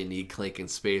don't really need Clank in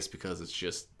Space because it's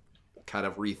just kind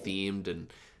of rethemed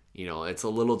and it's a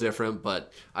little different.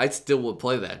 But I still would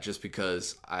play that just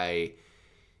because I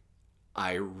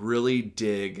really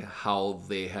dig how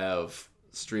they have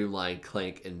streamlined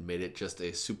Clank and made it just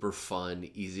a super fun,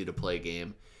 easy to play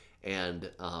game. And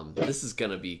this is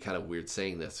going to be kind of weird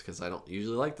saying this because I don't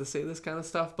usually like to say this kind of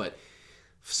stuff, but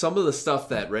some of the stuff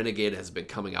that Renegade has been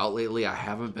coming out lately, I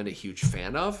haven't been a huge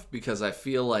fan of because I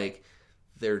feel like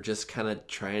they're just kind of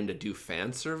trying to do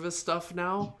fan service stuff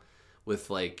now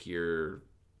with like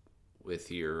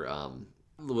with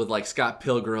like Scott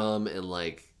Pilgrim, and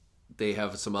like they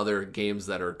have some other games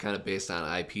that are kind of based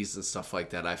on IPs and stuff like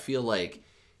that. I feel like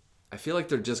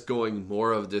they're just going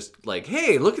more of just like,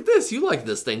 hey, look at this, you like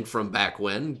this thing from back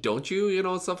when, don't you?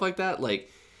 And stuff like that. Like,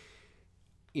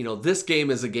 this game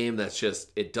is a game that's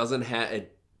just it doesn't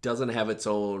have its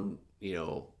own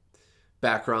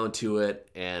background to it,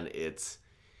 and it's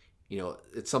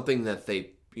something that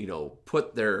they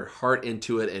put their heart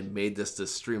into it and made this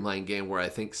streamlined game. Where I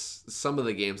think some of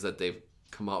the games that they've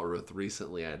come out with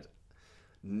recently,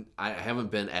 I haven't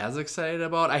been as excited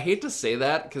about. I hate to say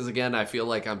that because again, I feel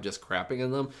like I'm just crapping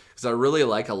on them because I really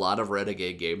like a lot of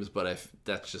Renegade games, but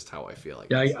that's just how I feel like.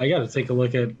 Yeah, I got to take a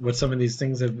look at what some of these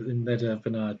things have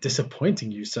been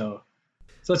disappointing you. So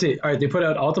let's see. All right, they put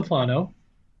out Altiplano.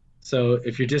 So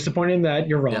if you're disappointed in that,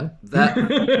 you're wrong.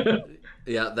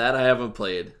 Yeah, that I haven't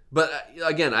played. But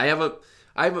again, I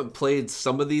haven't played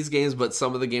some of these games, but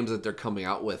some of the games that they're coming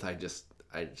out with, I just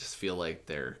feel like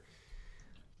they're.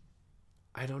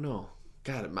 I don't know.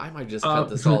 God, I might just cut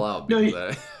this all out because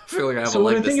I feel like I have a so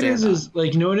what leg I think to it stand on. is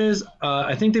like what it is.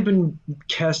 I think they've been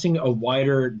casting a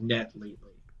wider net lately.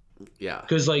 Yeah.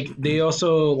 Because like they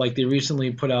also like they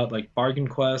recently put out like Bargain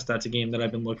Quest. That's a game that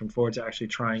I've been looking forward to actually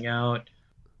trying out.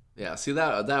 Yeah, see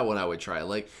that one I would try.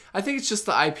 Like I think it's just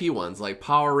the IP ones, like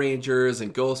Power Rangers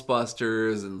and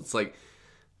Ghostbusters, and it's like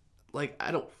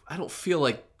I don't feel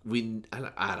like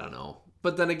I don't know.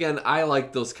 But then again, I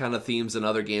like those kind of themes in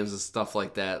other games and stuff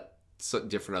like that, so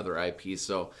different other IPs.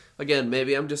 So again,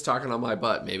 maybe I'm just talking on my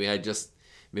butt. Maybe it's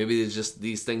just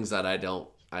these things that I don't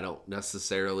I don't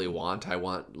necessarily want. I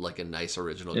want like a nice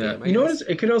original Yeah, game, I you know what? guess.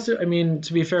 It could also, I mean,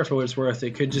 to be fair for what it's worth,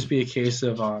 it could just be a case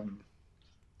of, that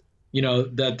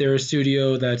they're a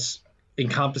studio that's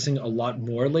encompassing a lot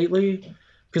more lately.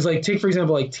 Because, like, take for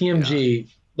example, like Yeah. TMG,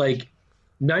 like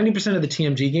 90% of the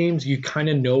TMG games, you kind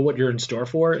of know what you're in store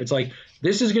for. It's like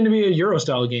this is going to be a Euro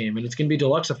style game, and it's going to be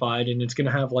deluxeified, and it's going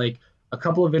to have like a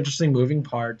couple of interesting moving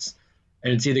parts,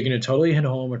 and it's either going to totally hit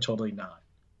home or totally not.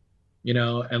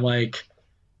 And like,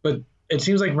 but it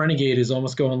seems like Renegade is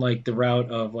almost going like the route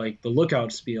of like the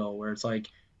Lookout spiel, where it's like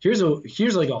here's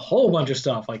like a whole bunch of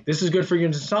stuff. Like this is good for your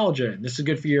nostalgia, and this is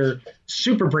good for your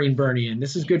super brain burning, and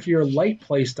this is good for your light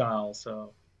play style.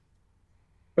 So,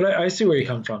 but I see where you Yeah.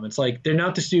 come from. It's like they're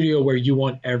not the studio where you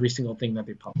want every single thing that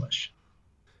they publish.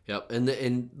 Yep.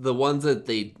 And the ones that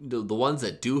the ones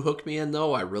that do hook me in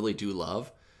though, I really do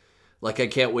love. Like I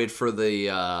can't wait for the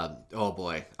oh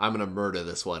boy, I'm gonna murder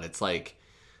this one. It's like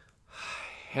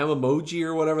Hamamoji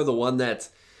or whatever, the one that's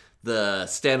the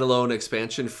standalone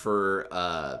expansion for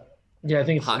Yeah, I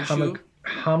think it's Honshu.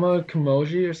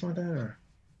 Hamakumoji or something like that.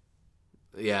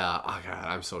 Yeah, oh god,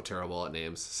 I'm so terrible at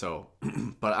names. So,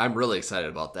 but I'm really excited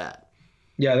about that.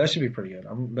 Yeah, that should be pretty good.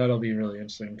 That'll be really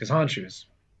interesting because Honshu is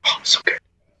so good.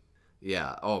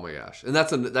 Yeah. Oh my gosh. And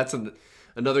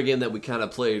another game that we kind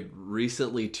of played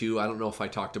recently too. I don't know if I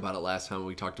talked about it last time.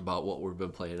 We talked about what we've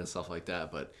been playing and stuff like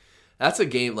that, but that's a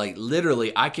game like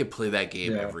literally I could play that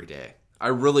game Yeah. every day. I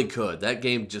really could. That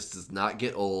game just does not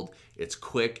get old. It's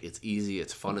quick, it's easy,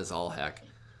 it's fun as all heck.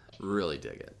 Really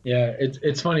dig it. Yeah,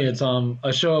 it's funny. It's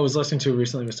a show I was listening to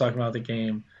recently was talking about the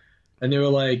game, and they were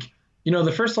like,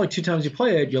 the first like two times you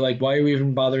play it, you're like, why are we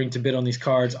even bothering to bid on these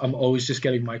cards? I'm always just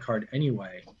getting my card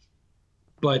anyway.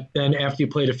 But then after you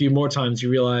play it a few more times, you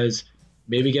realize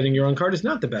maybe getting your own card is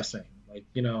not the best thing. Like,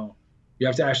 you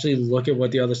have to actually look at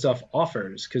what the other stuff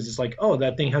offers because it's like, oh,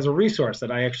 that thing has a resource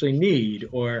that I actually need,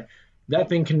 or that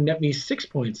thing can net me 6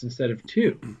 points instead of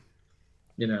two.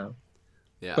 You know.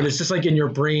 But Yeah. it's just like in your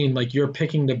brain, like you're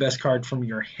picking the best card from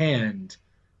your hand,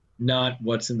 not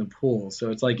what's in the pool.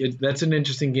 So it's like that's an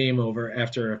interesting game over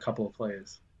after a couple of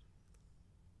plays.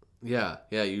 Yeah,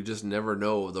 yeah, you just never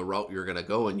know the route you're gonna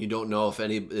go, and you don't know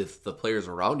if the players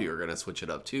around you are gonna switch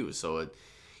it up too. So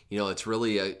it's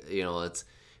really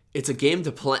it's a game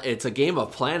to plan. It's a game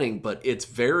of planning, but it's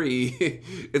very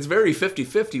it's very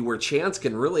 50-50 where chance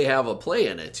can really have a play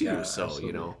in it too. Yeah, So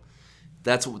absolutely.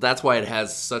 that's why it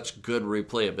has such good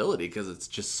replayability because it's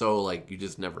just so like you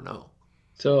just never know.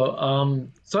 So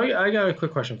I got a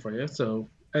quick question for you. So,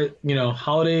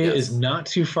 holiday is Yes, not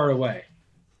too far away.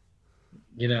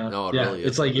 no, it Yeah, really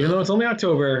it's like isn't. even No. though it's only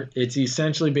October, it's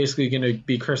essentially basically going to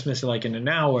be Christmas like in an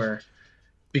hour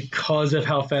because of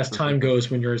how fast time goes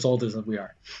when you're as old as we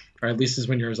are, or at least as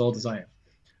when you're as old as I am.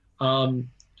 Um,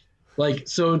 like,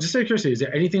 so just out of curiosity, is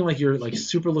there anything like you're like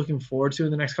super looking forward to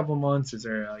in the next couple of months? Is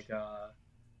there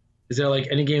like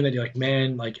any game that you're like,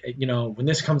 man, like when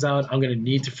this comes out, I'm gonna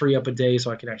need to free up a day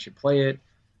so I can actually play it?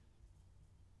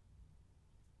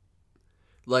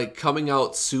 Like coming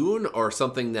out soon or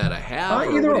something that I have, or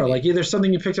Either what do you or, mean? like either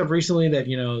something you picked up recently that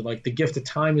like the gift of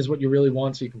time is what you really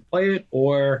want so you can play it,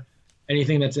 or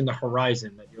anything that's in the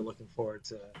horizon that you're looking forward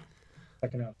to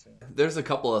checking out soon. There's a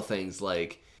couple of things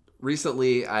like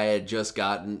recently I had just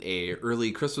gotten a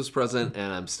early Christmas present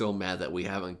and I'm still mad that we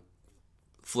haven't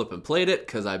flipping played it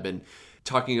because I've been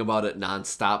talking about it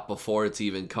nonstop before it's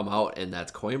even come out, and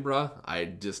that's Coimbra. I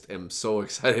just am so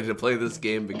excited to play this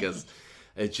game because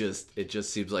it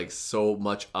just seems like so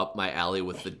much up my alley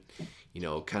with the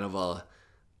kind of a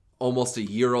almost a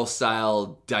Euro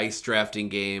style dice drafting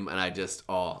game, and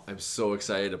I'm so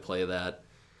excited to play that.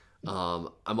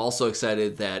 I'm also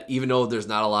excited that even though there's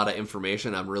not a lot of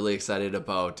information, I'm really excited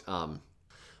about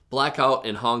Blackout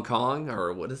in Hong Kong,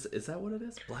 or what is that what it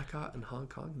is? Blackout in Hong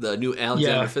Kong, the new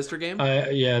Alexander Yeah, Pfister game.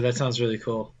 yeah, that sounds really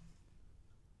cool.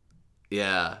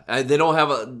 Yeah, they don't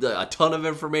have a ton of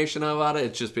information about it.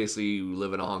 It's just basically you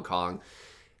live in Hong Kong.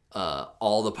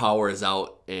 All the power is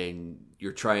out, and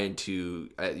you're trying to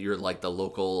you're like the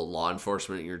local law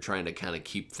enforcement. And you're trying to kind of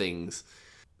keep things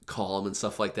calm and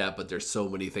stuff like that. But there's so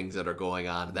many things that are going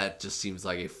on. That just seems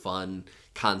like a fun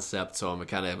concept. So I'm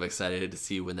kind of excited to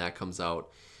see when that comes out.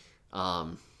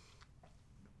 Trying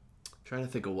to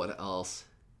think of what else.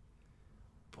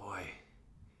 Boy,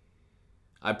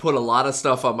 I put a lot of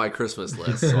stuff on my Christmas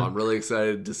list, so I'm really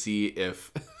excited to see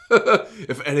if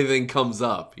if anything comes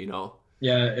up.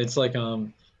 Yeah, it's like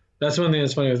that's one thing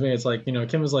that's funny with me. It's like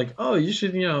Kim was like, oh, you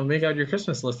should make out your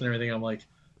Christmas list and everything. I'm like,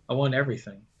 I want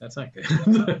everything. That's not good.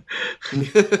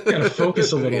 Gotta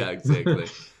focus a little. Yeah, exactly.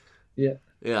 Yeah.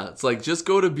 Yeah, it's like just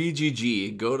go to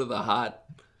BGG, go to the hot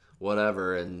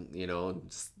whatever, and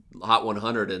just Hot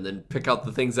 100, and then pick out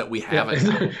the things that we Yeah, haven't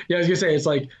done. yeah. I was gonna say it's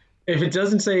like if it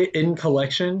doesn't say in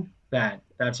collection,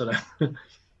 that's what I.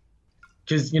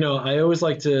 Because I always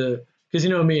like to. Because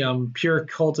me, I'm pure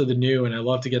cult of the new, and I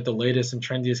love to get the latest and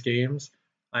trendiest games.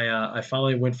 I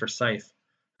finally went for Scythe.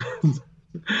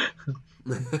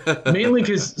 Mainly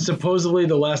because supposedly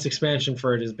the last expansion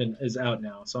for it is out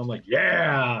now, so I'm like,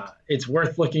 yeah, it's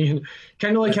worth looking.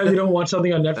 Kind of like how you don't watch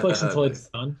something on Netflix until it's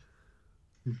Nice.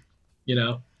 done, you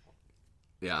know.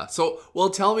 Yeah. So, well,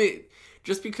 tell me,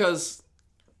 just because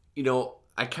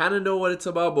I kind of know what it's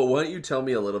about, but why don't you tell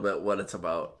me a little bit what it's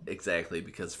about exactly?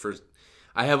 Because first,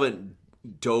 I haven't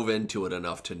dove into it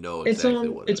enough to know It's exactly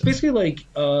what it it's is. basically like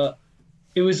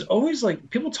it was always like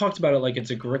people talked about it like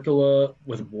it's Agricola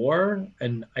with war,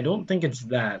 and I don't think it's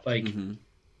that. Like Mm-hmm.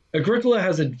 Agricola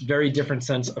has a very different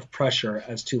sense of pressure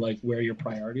as to like where your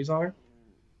priorities are.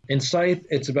 In Scythe,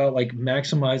 it's about like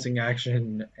maximizing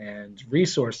action and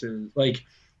resources. Like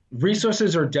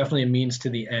resources are definitely a means to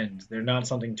the end. They're not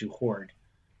something to hoard.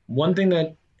 One thing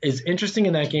that is interesting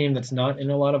in that game that's not in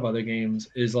a lot of other games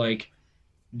is like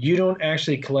you don't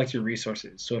actually collect your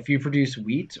resources. So if you produce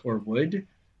wheat or wood,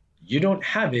 you don't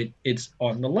have it, it's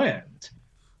on the land.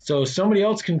 So somebody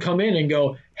else can come in and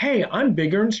go, hey, I'm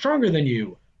bigger and stronger than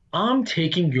you. I'm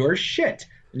taking your shit.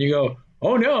 And you go,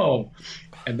 oh no.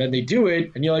 And then they do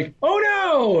it, and you're like, oh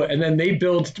no. And then they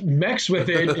build mechs with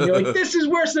it, and you're like, this is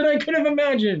worse than I could have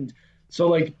imagined. So,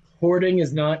 like, hoarding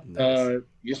is not Nice.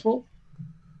 useful,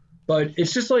 but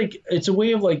it's just like, it's a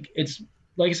way of like, it's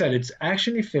like I said, it's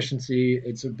action efficiency,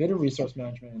 it's a bit of resource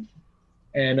management.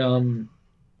 And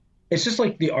it's just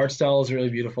like the art style is really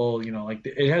beautiful. Like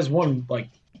it has won like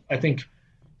I think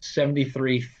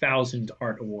 73,000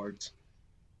 art awards.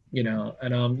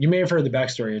 And you may have heard the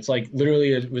backstory. It's like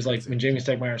literally it was like Crazy. when Jamie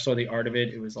Stegmaier saw the art of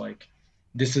it, it was like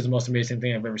this is the most amazing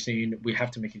thing I've ever seen. We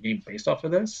have to make a game based off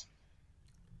of this.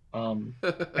 Um,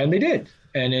 and they did,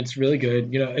 and it's really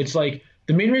good. It's like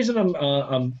the main reason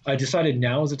I decided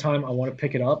now is the time I want to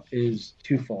pick it up is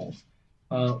twofold.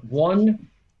 One,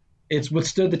 it's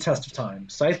withstood the test of time.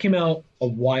 Scythe came out a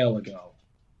while ago,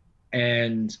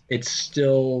 and it's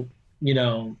still,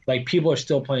 like people are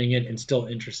still playing it and still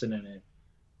interested in it.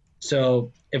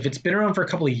 So if it's been around for a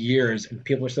couple of years and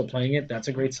people are still playing it, that's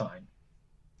a great sign.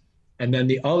 And then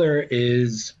the other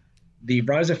is the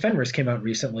Rise of Fenris came out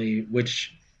recently,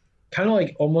 which kind of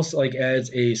like almost like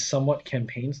adds a somewhat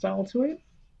campaign style to it,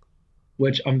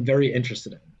 which I'm very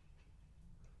interested in.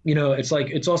 It's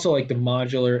like it's also like the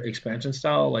modular expansion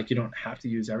style. Like you don't have to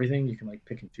use everything. You can like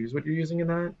pick and choose what you're using in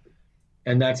that.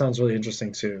 And that sounds really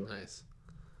interesting too. Nice.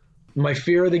 My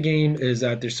fear of the game is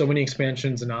that there's so many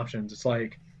expansions and options. It's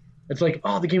like,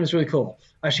 oh, the game is really cool.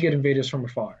 I should get invaders from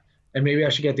afar. And maybe I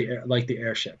should get the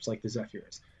airships, like the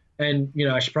Zephyrs. And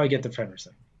I should probably get the Fenris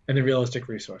thing and the realistic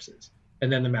resources.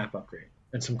 And then the map upgrade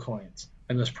and some coins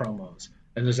and those promos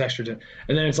and those extra and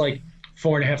then it's like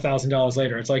 $4,500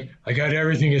 later. It's like, I got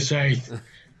everything to Scythe.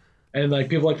 And like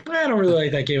people are like, I don't really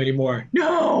like that game anymore.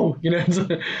 No,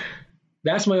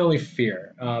 that's my only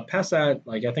fear. Past that,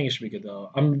 like I think it should be good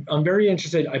though. I'm very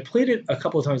interested. I played it a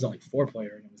couple of times on like 4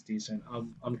 player and it was decent.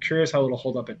 I'm curious how it'll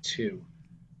hold up at 2,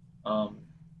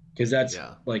 because that's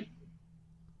Yeah. like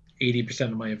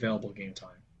 80% of my available game time.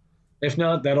 If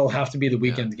not, that'll have to be the Yeah.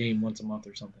 weekend game once a month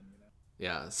or something.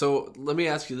 Yeah. So let me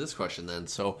ask you this question then.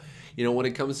 So, when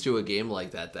it comes to a game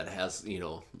like that that has,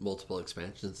 multiple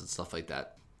expansions and stuff like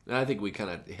that, and I think we kind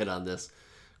of hit on this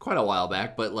quite a while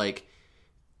back, but like,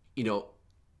 you know,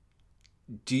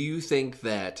 do you think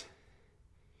that,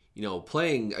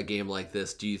 playing a game like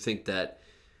this, do you think that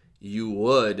you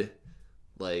would,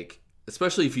 like,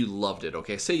 especially if you loved it,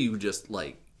 okay? Say you just,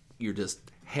 like, you're just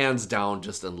hands down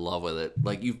just in love with it.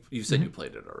 Like, you said you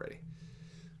played it already.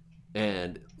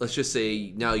 And let's just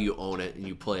say now you own it and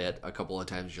you play it a couple of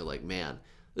times. You're like, man,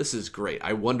 this is great.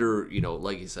 I wonder,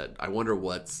 like you said, I wonder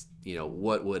what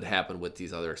would happen with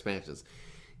these other expansions.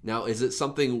 Now, is it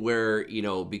something where,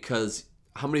 because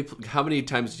how many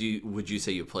times would you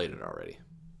say you played it already?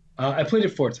 I played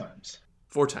it 4 times.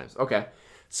 4 times. Okay.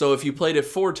 So if you played it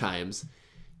 4 times,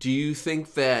 do you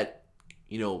think that,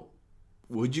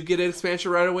 would you get an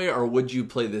expansion right away, or would you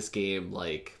play this game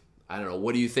like, I don't know,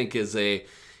 what do you think is a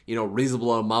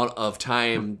reasonable amount of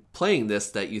time playing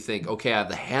this that you think, okay, I have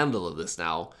the handle of this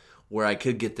now, where I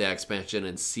could get the expansion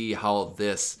and see how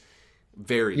this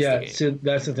varies the Yeah, game? so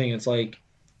that's the thing. It's like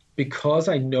because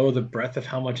I know the breadth of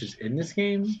how much is in this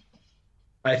game,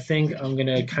 I think I'm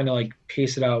gonna kind of like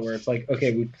pace it out where it's like,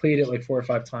 okay, we played it like 4 or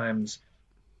 5 times.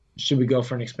 Should we go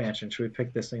for an expansion? Should we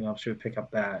pick this thing up? Should we pick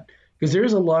up that? Because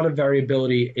there's a lot of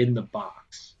variability in the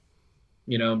box.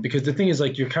 because the thing is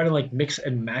like you're kind of like mix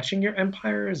and matching your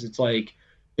empires. It's like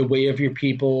the way of your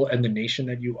people and the nation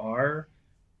that you are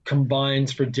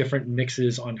combines for different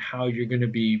mixes on how you're going to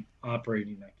be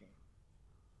operating that game.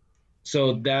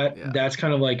 So Yeah. that's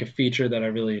kind of like a feature that I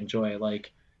really enjoy.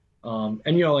 Like, and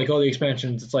like all the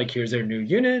expansions, it's like here's their new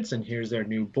units and here's their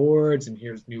new boards and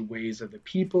here's new ways of the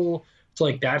people. So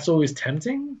like that's always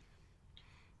tempting,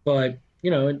 but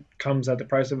it comes at the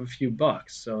price of a few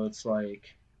bucks. So it's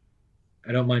like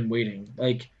I don't mind waiting.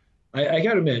 Like I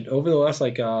gotta admit, over the last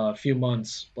like few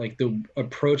months, like the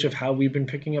approach of how we've been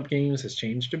picking up games has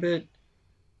changed a bit,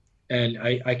 and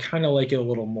I kind of like it a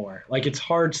little more. Like it's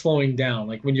hard slowing down.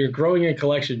 Like when you're growing a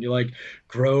collection, you're like,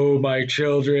 grow my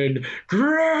children,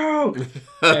 grow,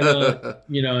 and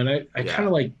and I kind Yeah.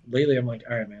 of like lately I'm like,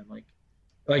 all right, man,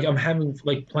 like I'm having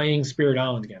like playing Spirit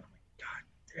Island again. I'm like,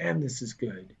 God damn, this is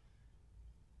good.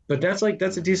 But that's a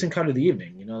Hmm. decent cut of the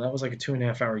evening. That was like a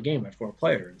 2.5 hour game at 4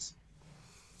 players.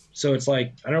 So it's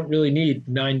like I don't really need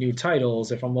 9 new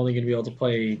titles if I'm only going to be able to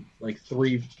play like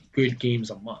 3 good games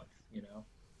a month.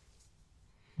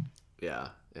 Yeah.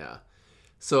 Yeah.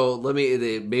 So let me.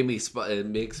 It made me. It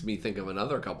makes me think of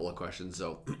another couple of questions.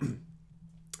 So,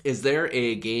 is there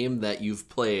a game that you've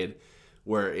played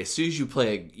where as soon as you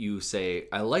play it, you say,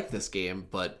 "I like this game,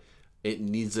 but it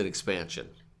needs an expansion"?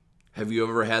 Have you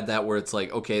ever had that where it's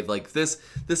like, okay, like this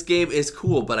game is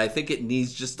cool, but I think it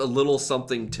needs just a little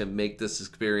something to make this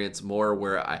experience more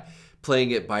where I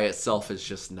playing it by itself is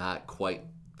just not quite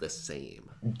the same.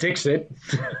 Dixit.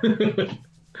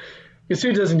 Because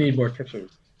who doesn't need more pictures?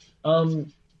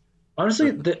 Um,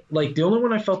 Honestly, the only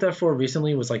one I felt that for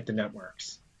recently was like the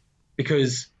networks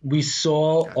because we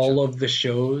saw Gotcha. all of the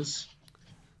shows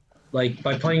like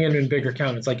by playing it in a bigger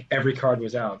count. It's like every card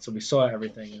was out, so we saw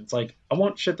everything, and it's like I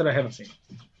want shit that I haven't seen.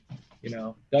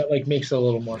 That like makes it a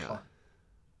little more Yeah. fun.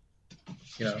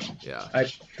 You know, Yeah. I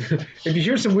if you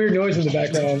hear some weird noise in the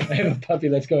background, I have a puppy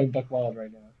that's going buck wild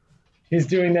right now. He's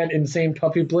doing that insane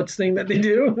puppy blitz thing that they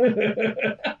do,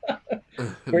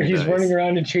 where he's running Nice.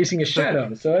 around and chasing a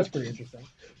shadow. So that's pretty interesting.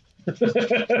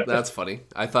 That's funny.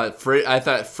 I thought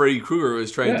Freddy Krueger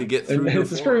was trying Yeah, to get and through your it's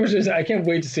pretty form. much just, I can't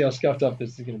wait to see how scuffed up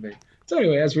this is going to be. So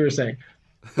anyway, as we were saying,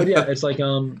 but yeah, it's like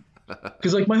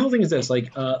because like my whole thing is this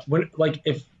like when like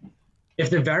if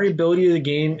the variability of the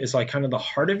game is like kind of the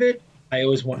heart of it, I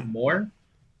always want more.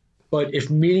 But if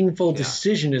meaningful Yeah.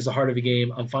 decision is the heart of a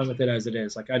game, I'm fine with it as it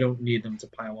is. Like I don't need them to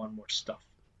pile on more stuff.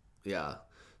 Yeah.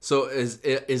 So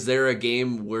is there a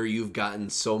game where you've gotten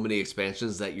so many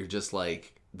expansions that you're just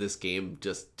like this game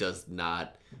just does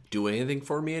not do anything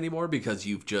for me anymore because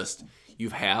you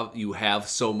have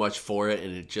so much for it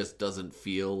and it just doesn't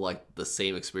feel like the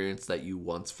same experience that you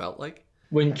once felt like?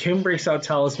 When Kim breaks out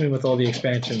Talisman with all the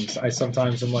expansions, I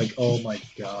sometimes am like, oh my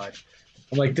god.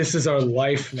 I'm like, this is our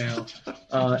life now.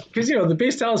 Because the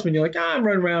base Talisman, you're like, I'm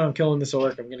running around, I'm killing this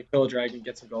orc, I'm gonna kill a dragon,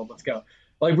 get some gold, let's go.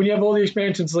 Like when you have all the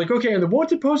expansions, it's like, okay, and the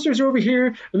wanted posters are over here,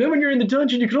 and then when you're in the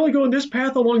dungeon, you can only go in this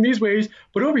path along these ways,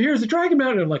 but over here is the dragon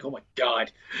mountain. I'm like, oh my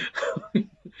god.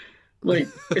 Like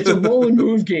it's a roll and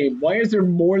move game. Why is there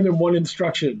more than one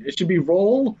instruction? It should be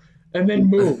roll and then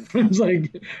move. It's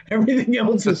like everything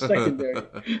else is secondary.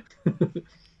 That's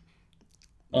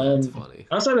Um, funny.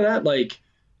 Outside of that,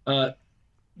 uh,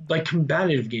 like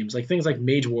combative games, like things like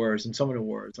Mage Wars and Summoner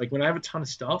Wars. Like when I have a ton of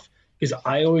stuff, because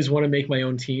I always want to make my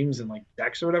own teams and like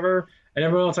decks or whatever, and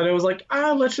everyone else I know was like,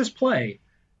 let's just play.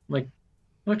 I'm like,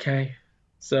 okay.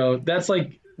 So that's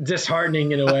like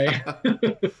disheartening in a way.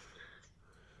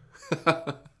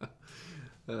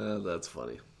 That's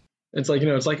funny. It's like,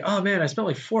 it's like, oh man, I spent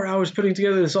like 4 hours putting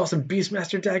together this awesome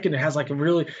Beastmaster deck, and it has like a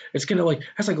really, it's gonna like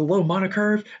has like a low mana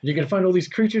curve, and you're gonna find all these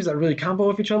creatures that really combo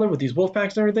with each other with these wolf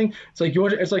packs and everything. It's like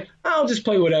it's like I'll just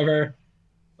play whatever.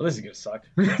 Well, this is gonna suck.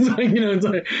 It's like it's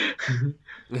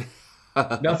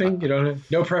like nothing. You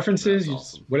don't no preferences. That's You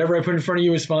just, awesome. whatever I put in front of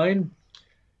you is fine.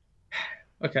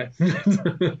 Okay.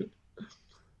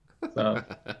 So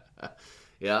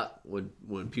Yeah,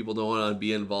 when people don't want to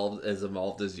be involved as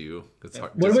you, it's yeah.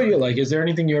 hard, What about you? disheartening. Like, is there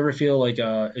anything you ever feel like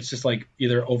it's just like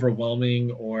either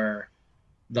overwhelming or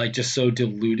like just so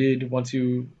diluted once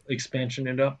you expansion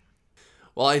it up?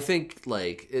 Well, I think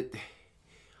like it.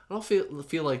 I don't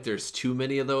feel like there's too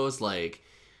many of those. Like,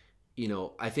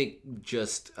 I think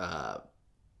just the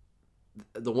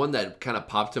one that kind of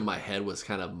popped in my head was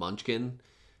kind of Munchkin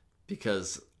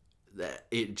because that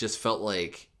it just felt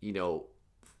like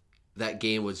that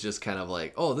game was just kind of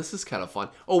like, oh, this is kind of fun.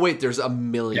 Oh wait, there's a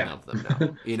million Yeah. of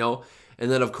them now. And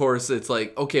then of course it's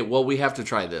like, okay, well we have to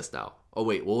try this now. Oh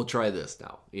wait, we'll try this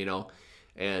now.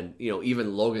 And,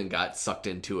 even Logan got sucked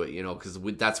into it, because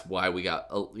that's why we got,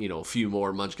 a few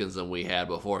more Munchkins than we had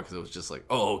before, because it was just like,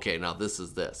 oh, okay, now this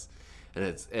is this. And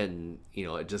it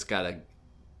just it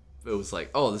was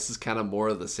like, oh, this is kind of more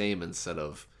of the same instead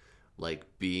of like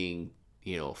being,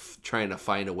 trying to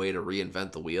find a way to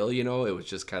reinvent the wheel, it was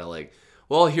just kind of like,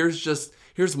 well, here's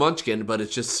Munchkin, but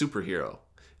it's just superhero.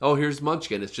 Oh, here's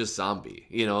Munchkin, it's just zombie,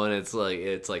 and it's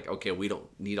like, okay, we don't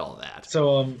need all that.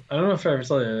 So I don't know if I ever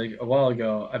told you, like a while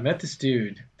ago, I met this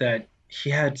dude that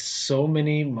he had so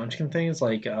many Munchkin things,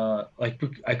 like I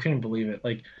couldn't believe it,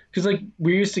 like because like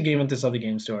we used to game at this other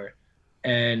game store,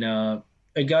 and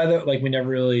a guy that like we never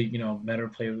really met or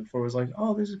played with before was like,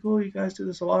 oh, this is cool, you guys do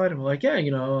this a lot, and we're like, yeah,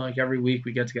 like every week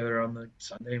we get together on the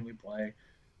Sunday and we play.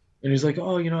 And he's like,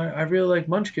 oh, I really like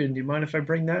Munchkin. Do you mind if I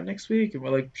bring that next week? And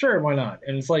we're like, sure, why not?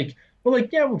 And it's like, we're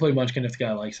like, yeah, we'll play Munchkin if the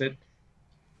guy likes it.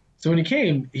 So when he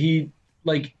came, he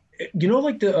like,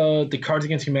 like the Cards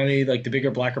Against Humanity, like the bigger,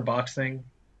 blacker box thing.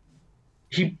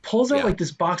 He pulls out like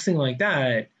this box thing like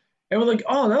that, and we're like,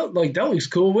 oh, that looks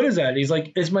cool. What is that? And he's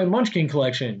like, it's my Munchkin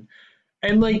collection,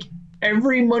 and like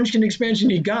every Munchkin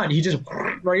expansion he got, he just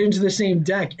right into the same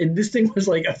deck, and this thing was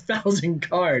like 1,000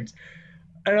 cards.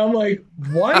 And I'm like,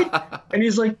 what? And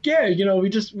he's like, yeah, we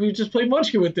just played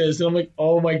Munchkin with this. And I'm like,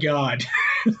 oh my God.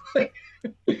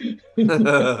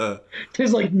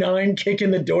 There's like 9 kick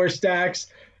in the door stacks.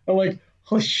 I'm like,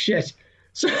 oh shit.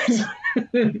 So,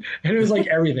 and it was like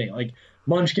everything, like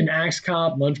Munchkin Axe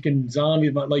Cop, Munchkin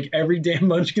Zombie, like every damn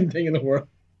Munchkin thing in the world.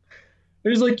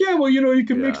 And he's like, yeah, well, you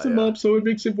can mix them up so it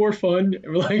makes it more fun. And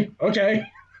we're like, okay.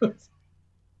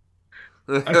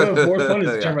 I thought more fun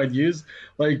is the term I'd use.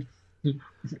 Like,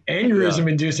 aneurysm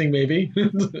inducing, maybe.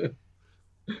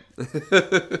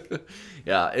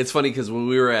 Yeah, it's funny because when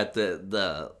we were at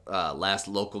the last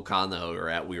local con that we were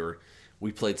at,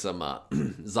 we played some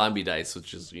zombie dice,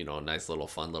 which is a nice little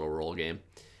fun little roll game,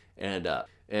 and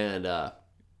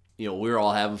we were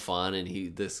all having fun, and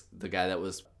the guy that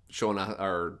was showing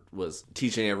or was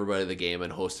teaching everybody the game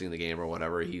and hosting the game or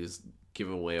whatever, he was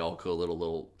giving away all cool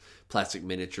little plastic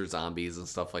miniature zombies and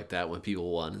stuff like that when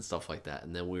people won and stuff like that,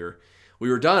 and then we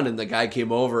were done, and the guy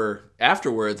came over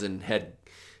afterwards and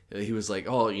he was like,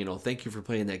 oh, thank you for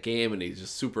playing that game, and he's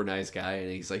just super nice guy,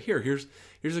 and he's like, here's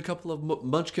a couple of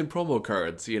Munchkin promo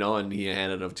cards, and he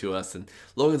handed them to us, and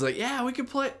Logan's like, yeah, we could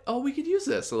play, oh, we could use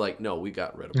this. So like, no, we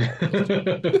got rid of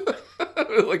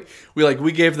all of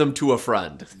we gave them to a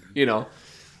friend,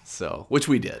 so, which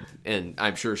we did, and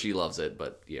I'm sure she loves it,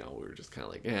 but we were just kind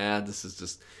of like, yeah, this is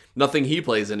just nothing he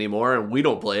plays anymore, and we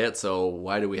don't play it, so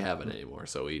why do we have it anymore?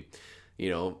 So we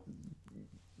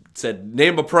said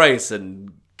name a price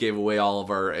and gave away all of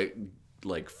our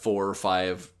like 4 or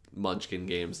 5 Munchkin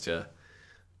games to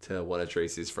one of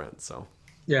Tracy's friends. So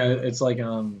yeah, it's like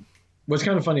what's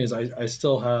kind of funny is I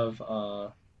still have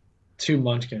 2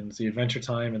 Munchkins, the Adventure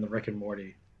Time and the Rick and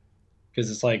Morty, because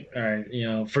it's like, all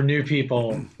right, for new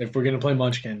people, if we're gonna play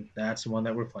Munchkin, that's the one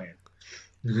that we're playing.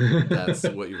 That's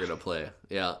what you're gonna play.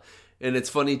 Yeah, and it's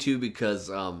funny too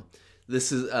because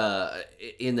this is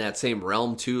in that same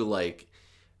realm too. Like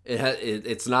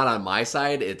it's not on my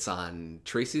side; it's on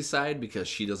Tracy's side because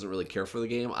she doesn't really care for the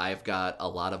game. I've got a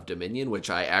lot of Dominion, which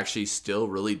I actually still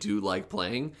really do like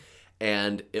playing,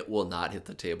 and it will not hit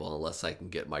the table unless I can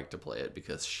get Mike to play it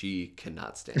because she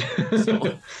cannot stand it.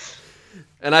 So.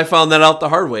 And I found that out the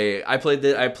hard way. I played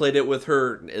it with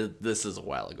her. This is a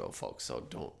while ago, folks, so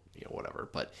don't whatever.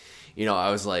 But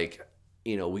I was like.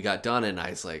 We got done, and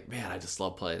I was like, man, I just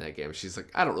love playing that game. She's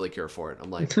like, I don't really care for it. I'm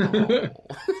like,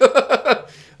 oh.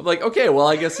 I'm like, okay, well,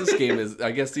 I guess these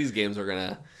games are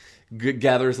going to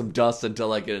gather some dust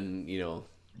until I can,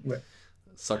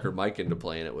 sucker Mike into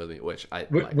playing it with me, which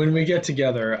when we get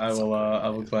together, I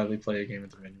will gladly play a game of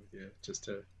Dominion with you, just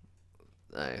to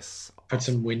nice put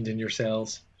some wind in your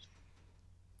sails.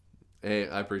 Hey,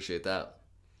 I appreciate that.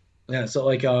 Yeah, so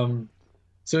like,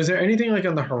 so is there anything like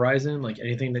on the horizon, like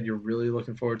anything that you're really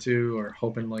looking forward to or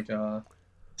hoping like to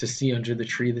see under the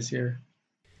tree this year?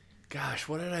 Gosh,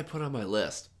 what did I put on my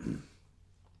list?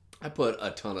 I put a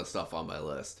ton of stuff on my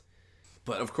list,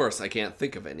 but of course I can't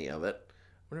think of any of it.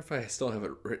 I wonder if I still have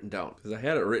it written down because I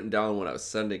had it written down when I was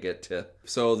sending it to.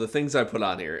 So the things I put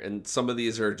on here, and some of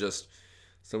these are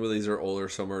older,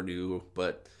 some are new,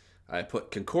 but I put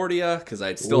Concordia because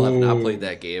I still have not played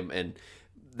that game, and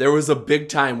there was a big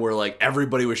time where like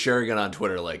everybody was sharing it on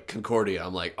Twitter, like Concordia.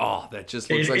 I'm like, oh, that just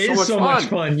looks like so much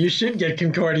fun. You should get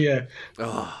Concordia.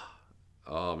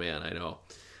 Oh man, I know.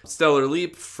 Stellar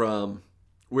Leap from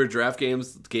Weird Draft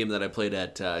Games, the game that I played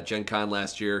at Gen Con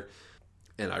last year.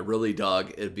 and I really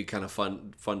dug. It'd be kind of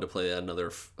fun to play another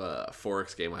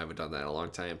 4X game. I haven't done that in a long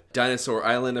time. Dinosaur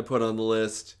Island I put on the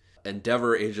list.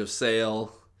 Endeavor Age of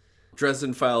Sail.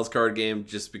 Dresden Files card game,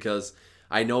 just because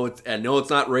I know it's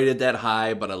not rated that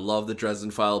high, but I love the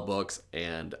Dresden File books,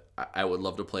 and I would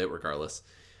love to play it regardless.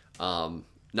 Not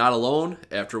Alone,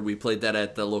 after we played that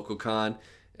at the local con,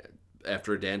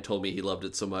 after Dan told me he loved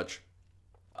it so much.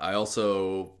 I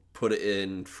also put it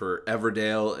in for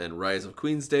Everdale and Rise of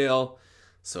Queensdale,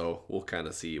 so we'll kind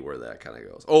of see where that kind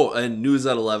of goes. Oh, and News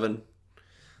at 11,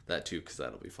 that too, because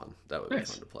that'll be fun. That would be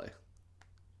fun to play.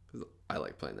 I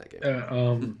like playing that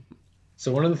game.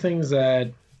 So one of the things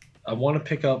that I want to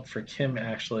pick up for Kim,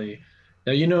 actually,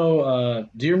 now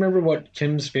do you remember what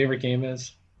Kim's favorite game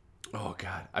is? Oh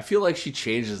God, I feel like she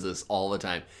changes this all the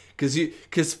time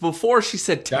because before she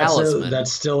said Talisman,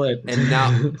 that's still it, and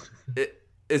now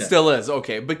it still is.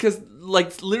 Okay, because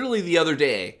like literally the other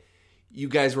day, you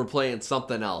guys were playing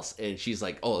something else, and she's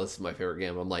like, "Oh, this is my favorite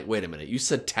game." I'm like, "Wait a minute, you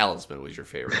said Talisman was your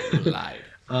favorite." You lied.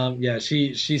 Yeah,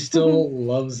 she still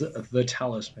loves the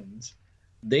Talismans.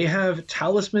 They have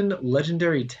Talisman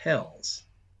Legendary Tales.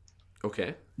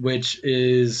 Okay. Which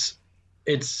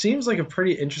it seems like a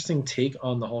pretty interesting take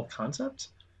on the whole concept.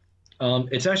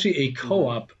 It's actually a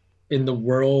co-op in the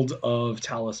world of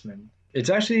Talisman.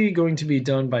 It's actually going to be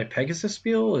done by Pegasus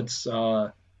Spiel. It's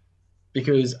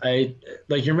because you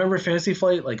remember Fantasy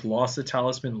Flight lost the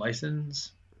Talisman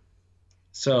license.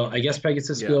 So I guess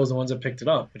Pegasus Spiel is the ones that picked it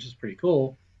up, which is pretty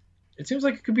cool. It seems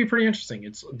like it could be pretty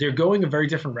interesting. They're going a very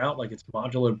different route, like it's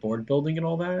modular board building and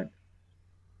all that.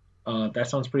 That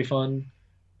sounds pretty fun.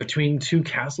 Between Two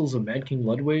Castles of Mad King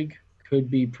Ludwig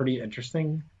could be pretty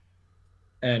interesting.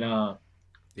 And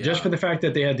just for the fact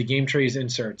that they had the game trays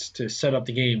inserts to set up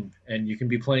the game and you can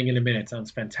be playing in a minute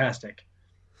sounds fantastic.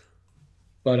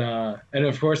 But and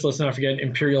of course, let's not forget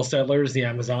Imperial Settlers, the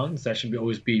Amazons. That should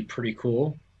always be pretty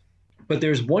cool. But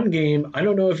there's one game, I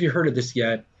don't know if you heard of this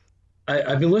yet.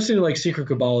 I've been listening to Secret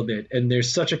Cabal a bit, and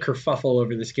there's such a kerfuffle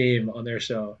over this game on their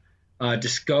show.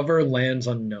 Discover Lands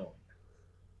Unknown.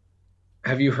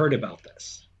 Have you heard about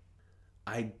this?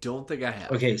 I don't think I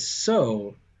have. Okay,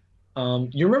 so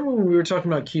you remember when we were talking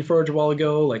about Keyforge a while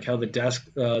ago, like how the decks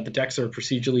are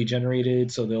procedurally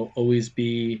generated, so they'll always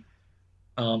be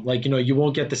you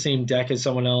won't get the same deck as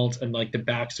someone else, and the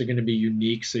backs are going to be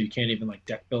unique, so you can't even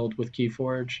deck build with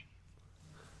Keyforge.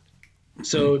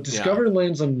 So Discover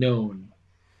Lands Unknown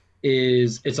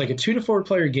it's like a 2 to 4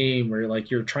 player game where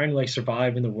you're trying to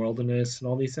survive in the wilderness and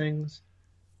all these things.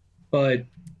 But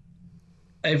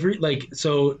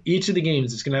so each of the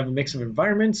games is going to have a mix of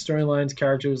environments, storylines,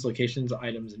 characters, locations,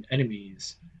 items, and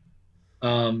enemies.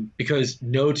 Because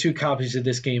no 2 copies of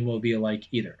this game will be alike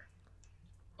either.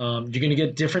 You're going to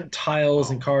get different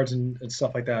tiles and cards and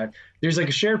stuff like that. There's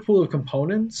a shared pool of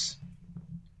components,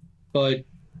 but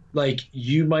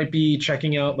you might be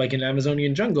checking out an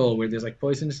Amazonian jungle where there's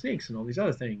poisonous snakes and all these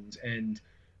other things. And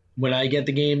when I get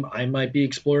the game, I might be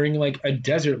exploring a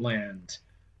desert land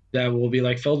that will be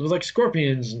filled with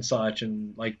scorpions and such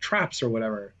and traps or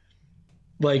whatever.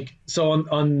 So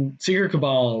on Secret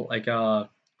Cabal,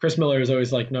 Chris Miller is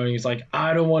always knowing, he's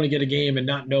I don't want to get a game and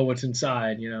not know what's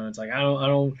inside. It's I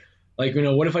don't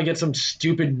what if I get some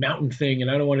stupid mountain thing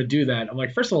and I don't want to do that?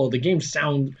 I'm first of all, the games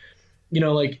sound,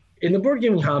 in the board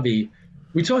gaming hobby,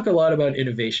 we talk a lot about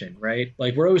innovation, right?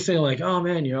 We're always saying oh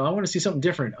man, I want to see something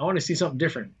different. I want to see something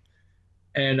different.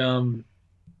 And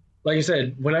like I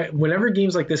said, whenever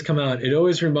games like this come out, it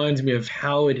always reminds me of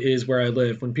how it is where I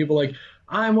live. When people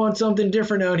I want something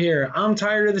different out here. I'm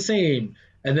tired of the same.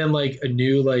 And then a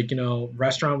new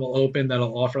restaurant will open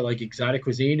that'll offer exotic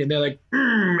cuisine, and they're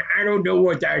I don't know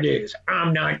what that is.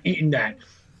 I'm not eating that.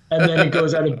 And then it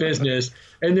goes out of business,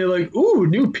 and they're ooh,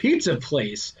 new pizza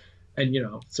place. And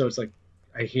so it's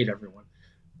I hate everyone.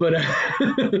 But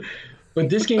but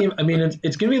this game, I mean,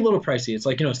 it's gonna be a little pricey. It's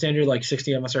standard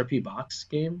 60 MSRP box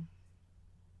game.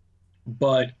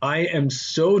 But I am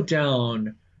so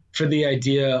down for the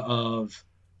idea of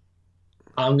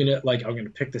I'm gonna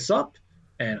pick this up,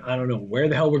 and I don't know where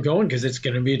the hell we're going because it's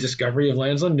gonna be a discovery of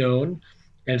lands unknown,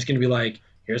 and it's gonna be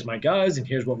here's my guys and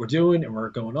here's what we're doing and we're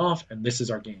going off and this is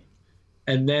our game.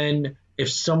 And then if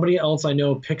somebody else I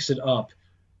know picks it up,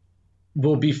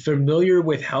 we'll be familiar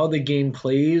with how the game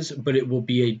plays, but it will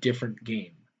be a different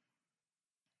game.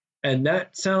 And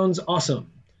that sounds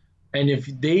awesome. And if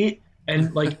they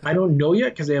I don't know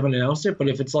yet because they haven't announced it, but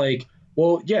if it's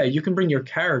well, yeah, you can bring your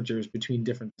characters between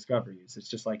different discoveries. It's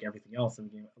just everything else in the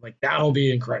game. That'll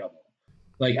be incredible.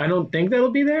 I don't think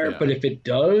that'll be there, but if it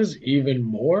does, even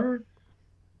more.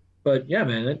 But yeah,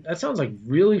 man, that sounds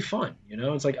really fun.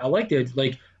 It's I like it.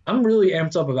 I'm really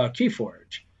amped up about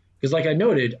Keyforge Because, like I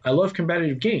noted, I love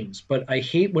competitive games, but I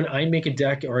hate when I make a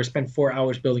deck or I spend 4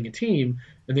 hours building a team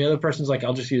and the other person's like,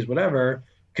 I'll just use whatever,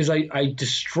 because I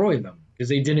destroy them because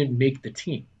they didn't make the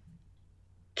team.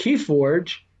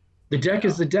 Keyforge, the deck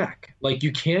is Yeah. the deck. Like,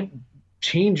 you can't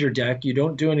change your deck. You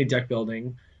don't do any deck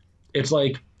building. It's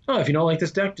like, oh, if you don't like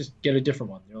this deck, just get a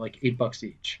different one. They're like $8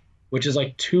 each, which is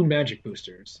like 2 magic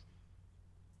boosters.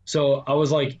 So I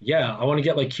was like, yeah, I want to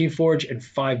get like Keyforge and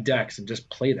 5 decks and just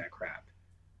play that crap.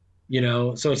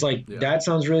 So it's like Yeah. that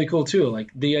sounds really cool too.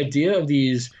 Like the idea of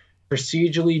these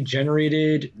procedurally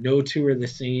generated, no two are the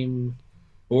same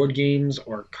board games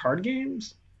or card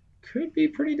games could be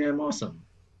pretty damn awesome.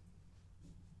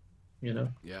 you know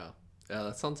Yeah. Yeah,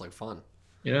 that sounds like fun.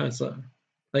 it's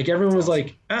like everyone That's was awesome.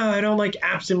 like, I don't like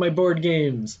apps in my board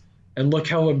games, and look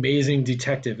how amazing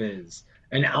Detective is,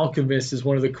 and Alchemist is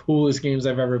one of the coolest games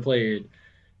I've ever played.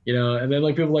 And then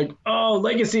like people are like, oh,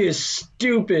 Legacy is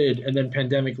stupid, and then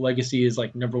Pandemic Legacy is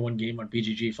like #1 game on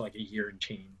BGG for like a year and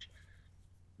change.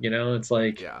 It's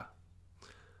like Yeah.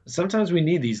 sometimes we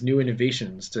need these new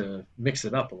innovations to mix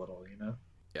it up a little.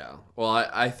 Yeah. Well,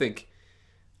 I think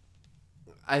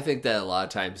that a lot of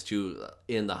times too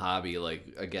in the hobby,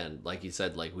 like again, like you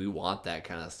said, like we want that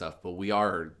kind of stuff, but we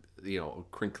are,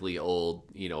 crinkly old,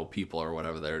 people or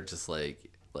whatever. They're just like,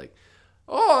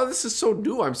 oh, this is so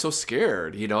new. I'm so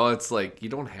scared. It's like you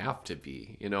don't have to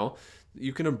be.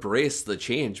 You can embrace the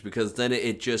change because then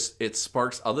it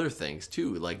sparks other things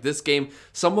too. Like this game,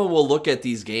 someone will look at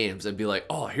these games and be like,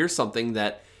 oh, here's something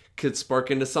that could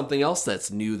spark into something else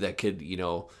that's new that could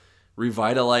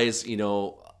revitalize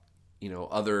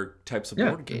other types of Yeah.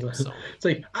 board games. So It's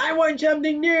like, I want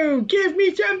something new. Give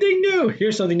me something new.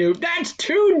 Here's something new. That's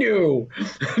too new.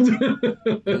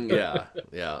 yeah.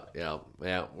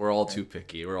 We're all too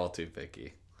picky.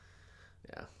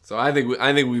 Yeah. So I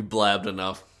think we blabbed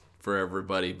enough for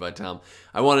everybody. But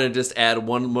I wanted to just add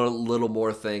one little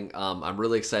more thing. I'm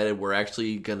really excited. We're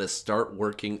actually gonna start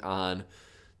working on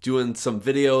doing some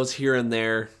videos here and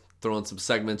there, throwing some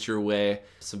segments your way,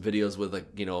 some videos with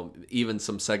even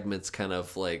some segments kind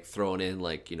of like thrown in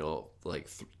like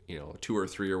 2 or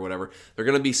 3 or whatever. They're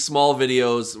gonna be small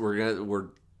videos. We're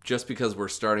just because we're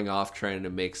starting off trying to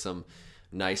make some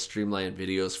nice streamlined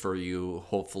videos for you.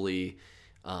 Hopefully,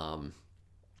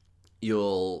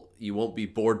 you won't be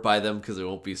bored by them because it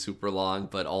won't be super long.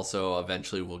 But also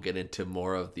eventually we'll get into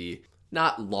more of the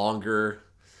not longer.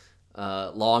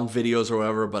 Long videos or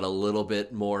whatever, but a little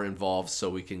bit more involved, so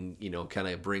we can kind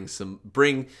of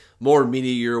bring more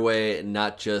media your way, and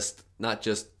not just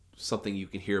something you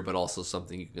can hear, but also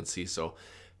something you can see. So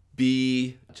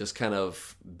be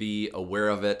aware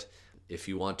of it. If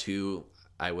you want to,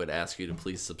 I would ask you to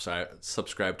please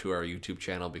subscribe to our YouTube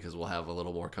channel, because we'll have a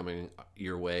little more coming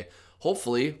your way.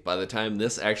 Hopefully by the time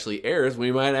this actually airs,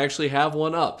 we might actually have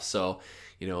one up. So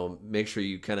make sure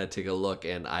you kind of take a look,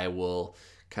 and I will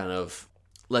kind of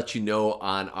let you know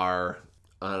on our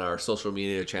social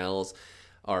media channels,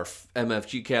 our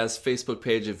MFGCast Facebook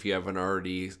page if you haven't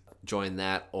already joined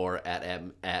that, or at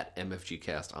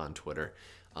MFGCast on Twitter.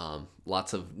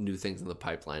 Lots of new things in the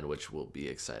pipeline, which will be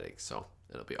exciting. So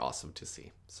it'll be awesome to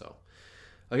see. So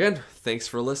again, thanks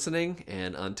for listening,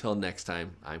 and until next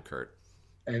time, I'm Kurt.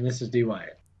 And this is D.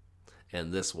 Wyatt.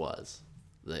 And this was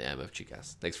the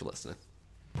MFGCast. Thanks for listening.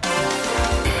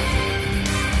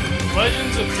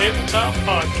 Legends of Tabletop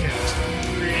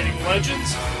Podcast. Creating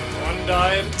legends, one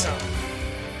die at a time.